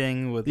the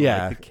ending with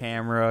like the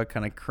camera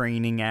kind of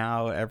craning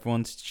out,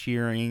 everyone's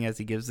cheering as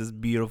he gives this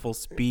beautiful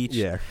speech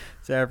to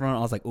everyone. I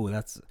was like, "Oh,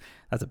 that's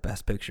a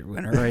Best Picture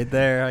winner right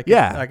there."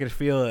 I could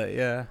feel it.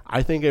 Yeah,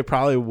 I think it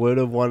probably would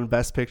have won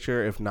Best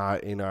Picture if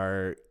not in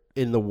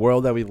the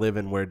world that we live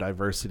in, where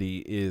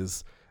diversity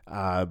is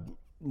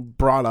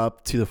brought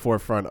up to the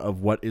forefront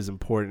of what is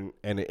important,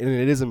 and it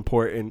is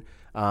important.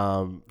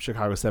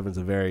 Chicago 7 is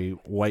a very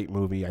white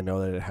movie. I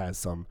know that it has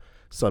some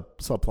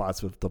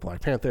subplots with the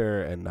Black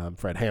Panther and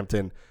Fred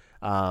Hampton,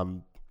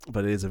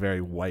 but it is a very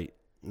white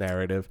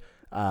narrative.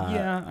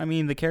 I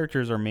mean, the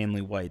characters are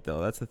mainly white, though.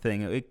 That's the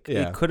thing.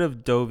 It could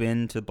have dove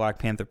into the Black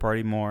Panther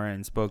Party more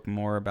and spoke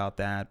more about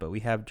that, but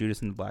we have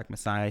Judas and the Black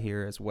Messiah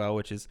here as well,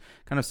 which is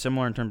kind of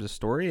similar in terms of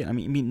story. I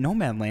mean,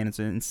 Nomadland is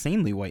an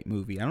insanely white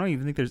movie. I don't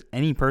even think there's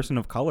any person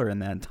of color in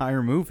that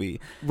entire movie.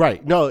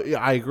 Right. No,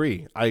 I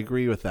agree. I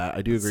agree with that.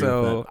 I do agree with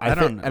that. I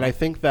don't know. And I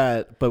think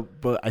that,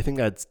 but I think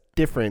that's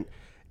different,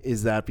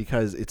 is that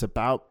because it's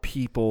about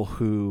people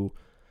who...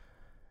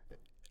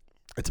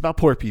 It's about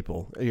poor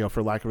people,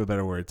 for lack of a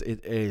better words.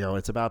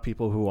 It's about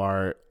people who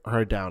are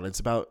down. It's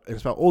about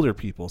older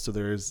people. So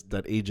there's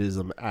that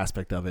ageism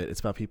aspect of it. It's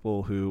about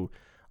people who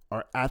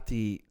are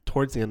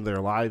towards the end of their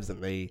lives,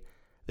 and they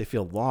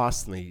feel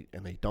lost, and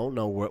they don't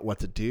know what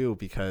to do,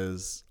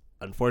 because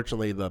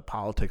unfortunately the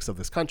politics of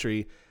this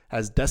country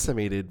has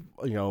decimated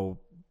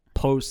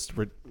post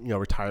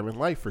retirement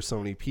life for so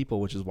many people,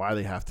 which is why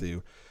they have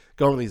to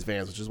go in these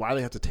vans, which is why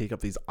they have to take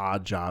up these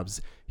odd jobs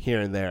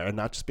here and there, and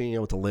not just being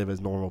able to live as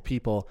normal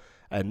people.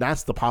 And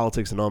that's the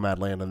politics of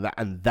Nomadland,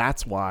 and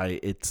that's why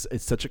it's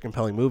such a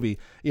compelling movie.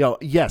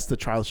 Yes, The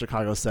Trial of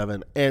Chicago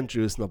 7 and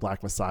Judas and the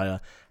Black Messiah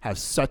have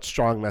such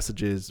strong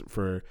messages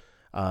for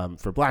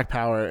Black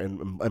Power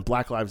and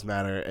Black Lives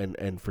Matter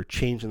and for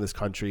change in this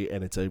country,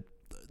 and it's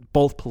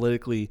both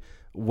politically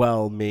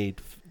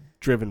well-made,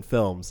 driven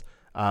films.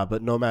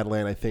 But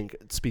Nomadland, I think,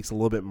 speaks a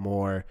little bit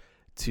more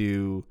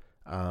to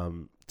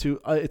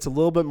it's a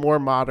little bit more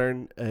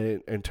modern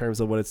in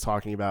terms of what it's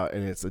talking about,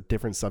 and it's a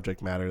different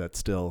subject matter that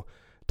still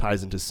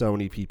ties into so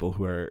many people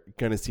who are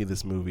going to see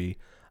this movie.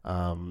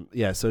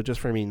 So just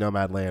for me,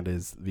 Nomadland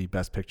is the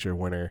Best Picture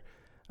winner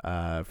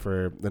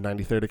for the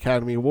 93rd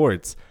Academy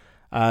Awards.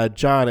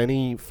 John,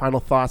 any final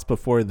thoughts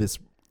before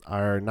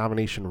our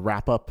nomination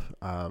wrap-up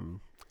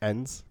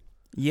ends?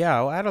 Yeah,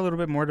 I'll add a little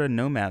bit more to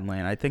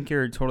Nomadland. I think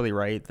you're totally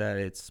right that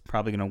it's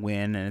probably going to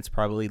win, and it's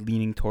probably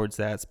leaning towards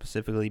that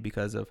specifically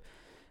because of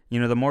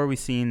the more we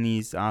see in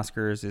these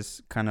Oscars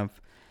is kind of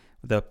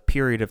the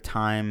period of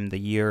time, the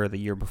year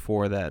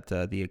before that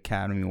the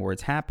Academy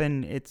Awards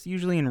happen. It's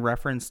usually in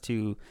reference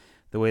to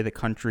the way the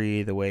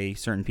country, the way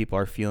certain people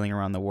are feeling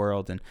around the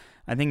world. And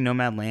I think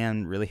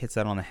Nomadland really hits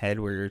that on the head,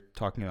 where you're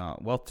talking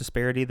about wealth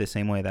disparity the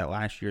same way that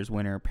last year's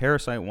winner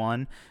Parasite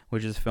won,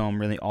 which is a film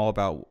really all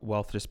about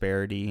wealth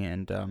disparity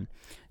and the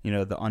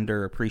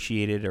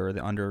underappreciated or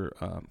the under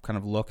kind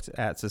of looked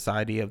at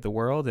society of the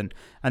world. And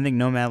I think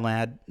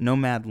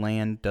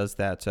Nomadland does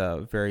that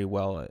very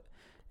well.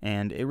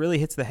 And it really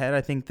hits the head,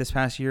 I think, this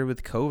past year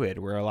with COVID,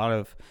 where a lot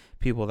of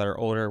people that are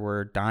older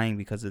were dying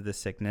because of this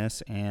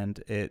sickness.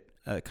 And it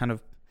kind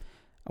of,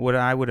 what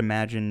I would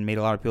imagine, made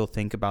a lot of people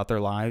think about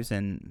their lives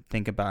and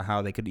think about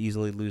how they could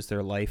easily lose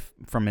their life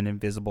from an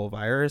invisible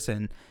virus.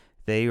 And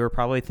they were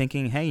probably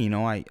thinking, hey,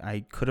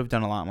 I could have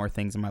done a lot more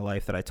things in my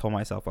life that I told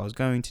myself I was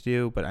going to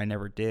do, but I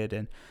never did.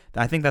 And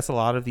I think that's a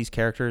lot of these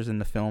characters in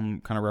the film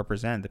kind of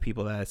represent, the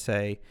people that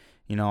say,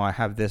 I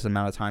have this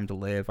amount of time to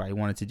live. I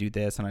wanted to do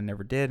this and I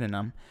never did. And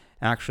I'm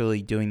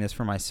actually doing this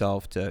for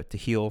myself to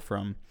heal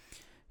from,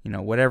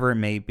 whatever it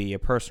may be, a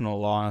personal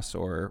loss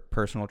or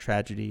personal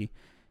tragedy.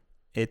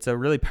 It's a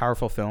really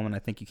powerful film, and I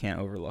think you can't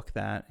overlook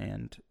that.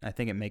 And I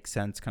think it makes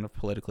sense kind of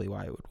politically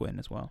why it would win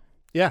as well.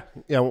 Yeah,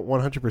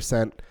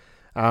 100%.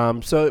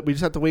 So we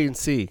just have to wait and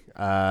see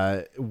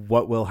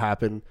what will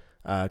happen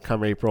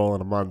come April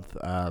in a month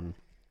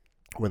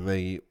when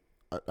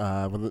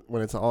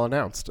it's all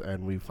announced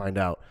and we find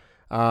out.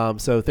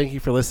 So thank you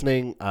for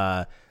listening.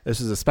 This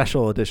is a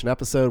special edition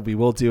episode. We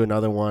will do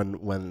another one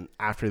when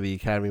after the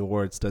Academy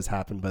Awards does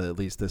happen, but at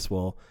least this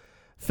will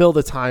fill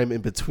the time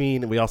in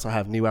between. And we also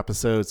have new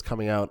episodes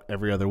coming out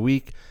every other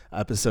week.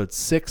 Episode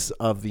 6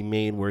 of the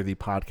main Worthy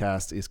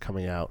podcast is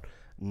coming out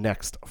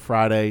next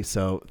Friday.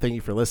 So thank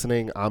you for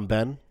listening. I'm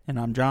Ben. And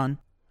I'm John.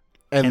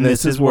 And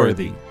this is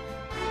Worthy.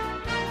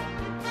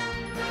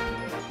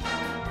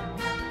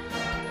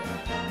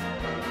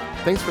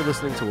 Thanks for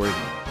listening to Worthy,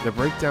 the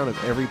breakdown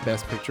of every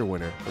Best Picture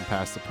winner from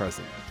past to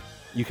present.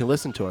 You can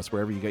listen to us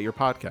wherever you get your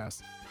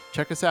podcasts.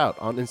 Check us out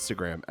on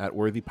Instagram at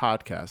Worthy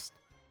Podcast,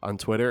 on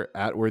Twitter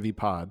at Worthy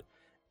Pod,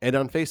 and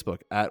on Facebook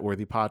at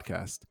Worthy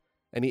Podcast.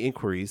 Any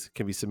inquiries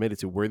can be submitted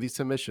to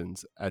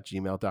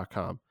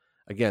worthysubmissions@gmail.com.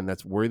 Again,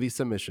 that's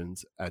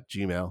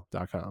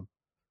worthysubmissions@gmail.com.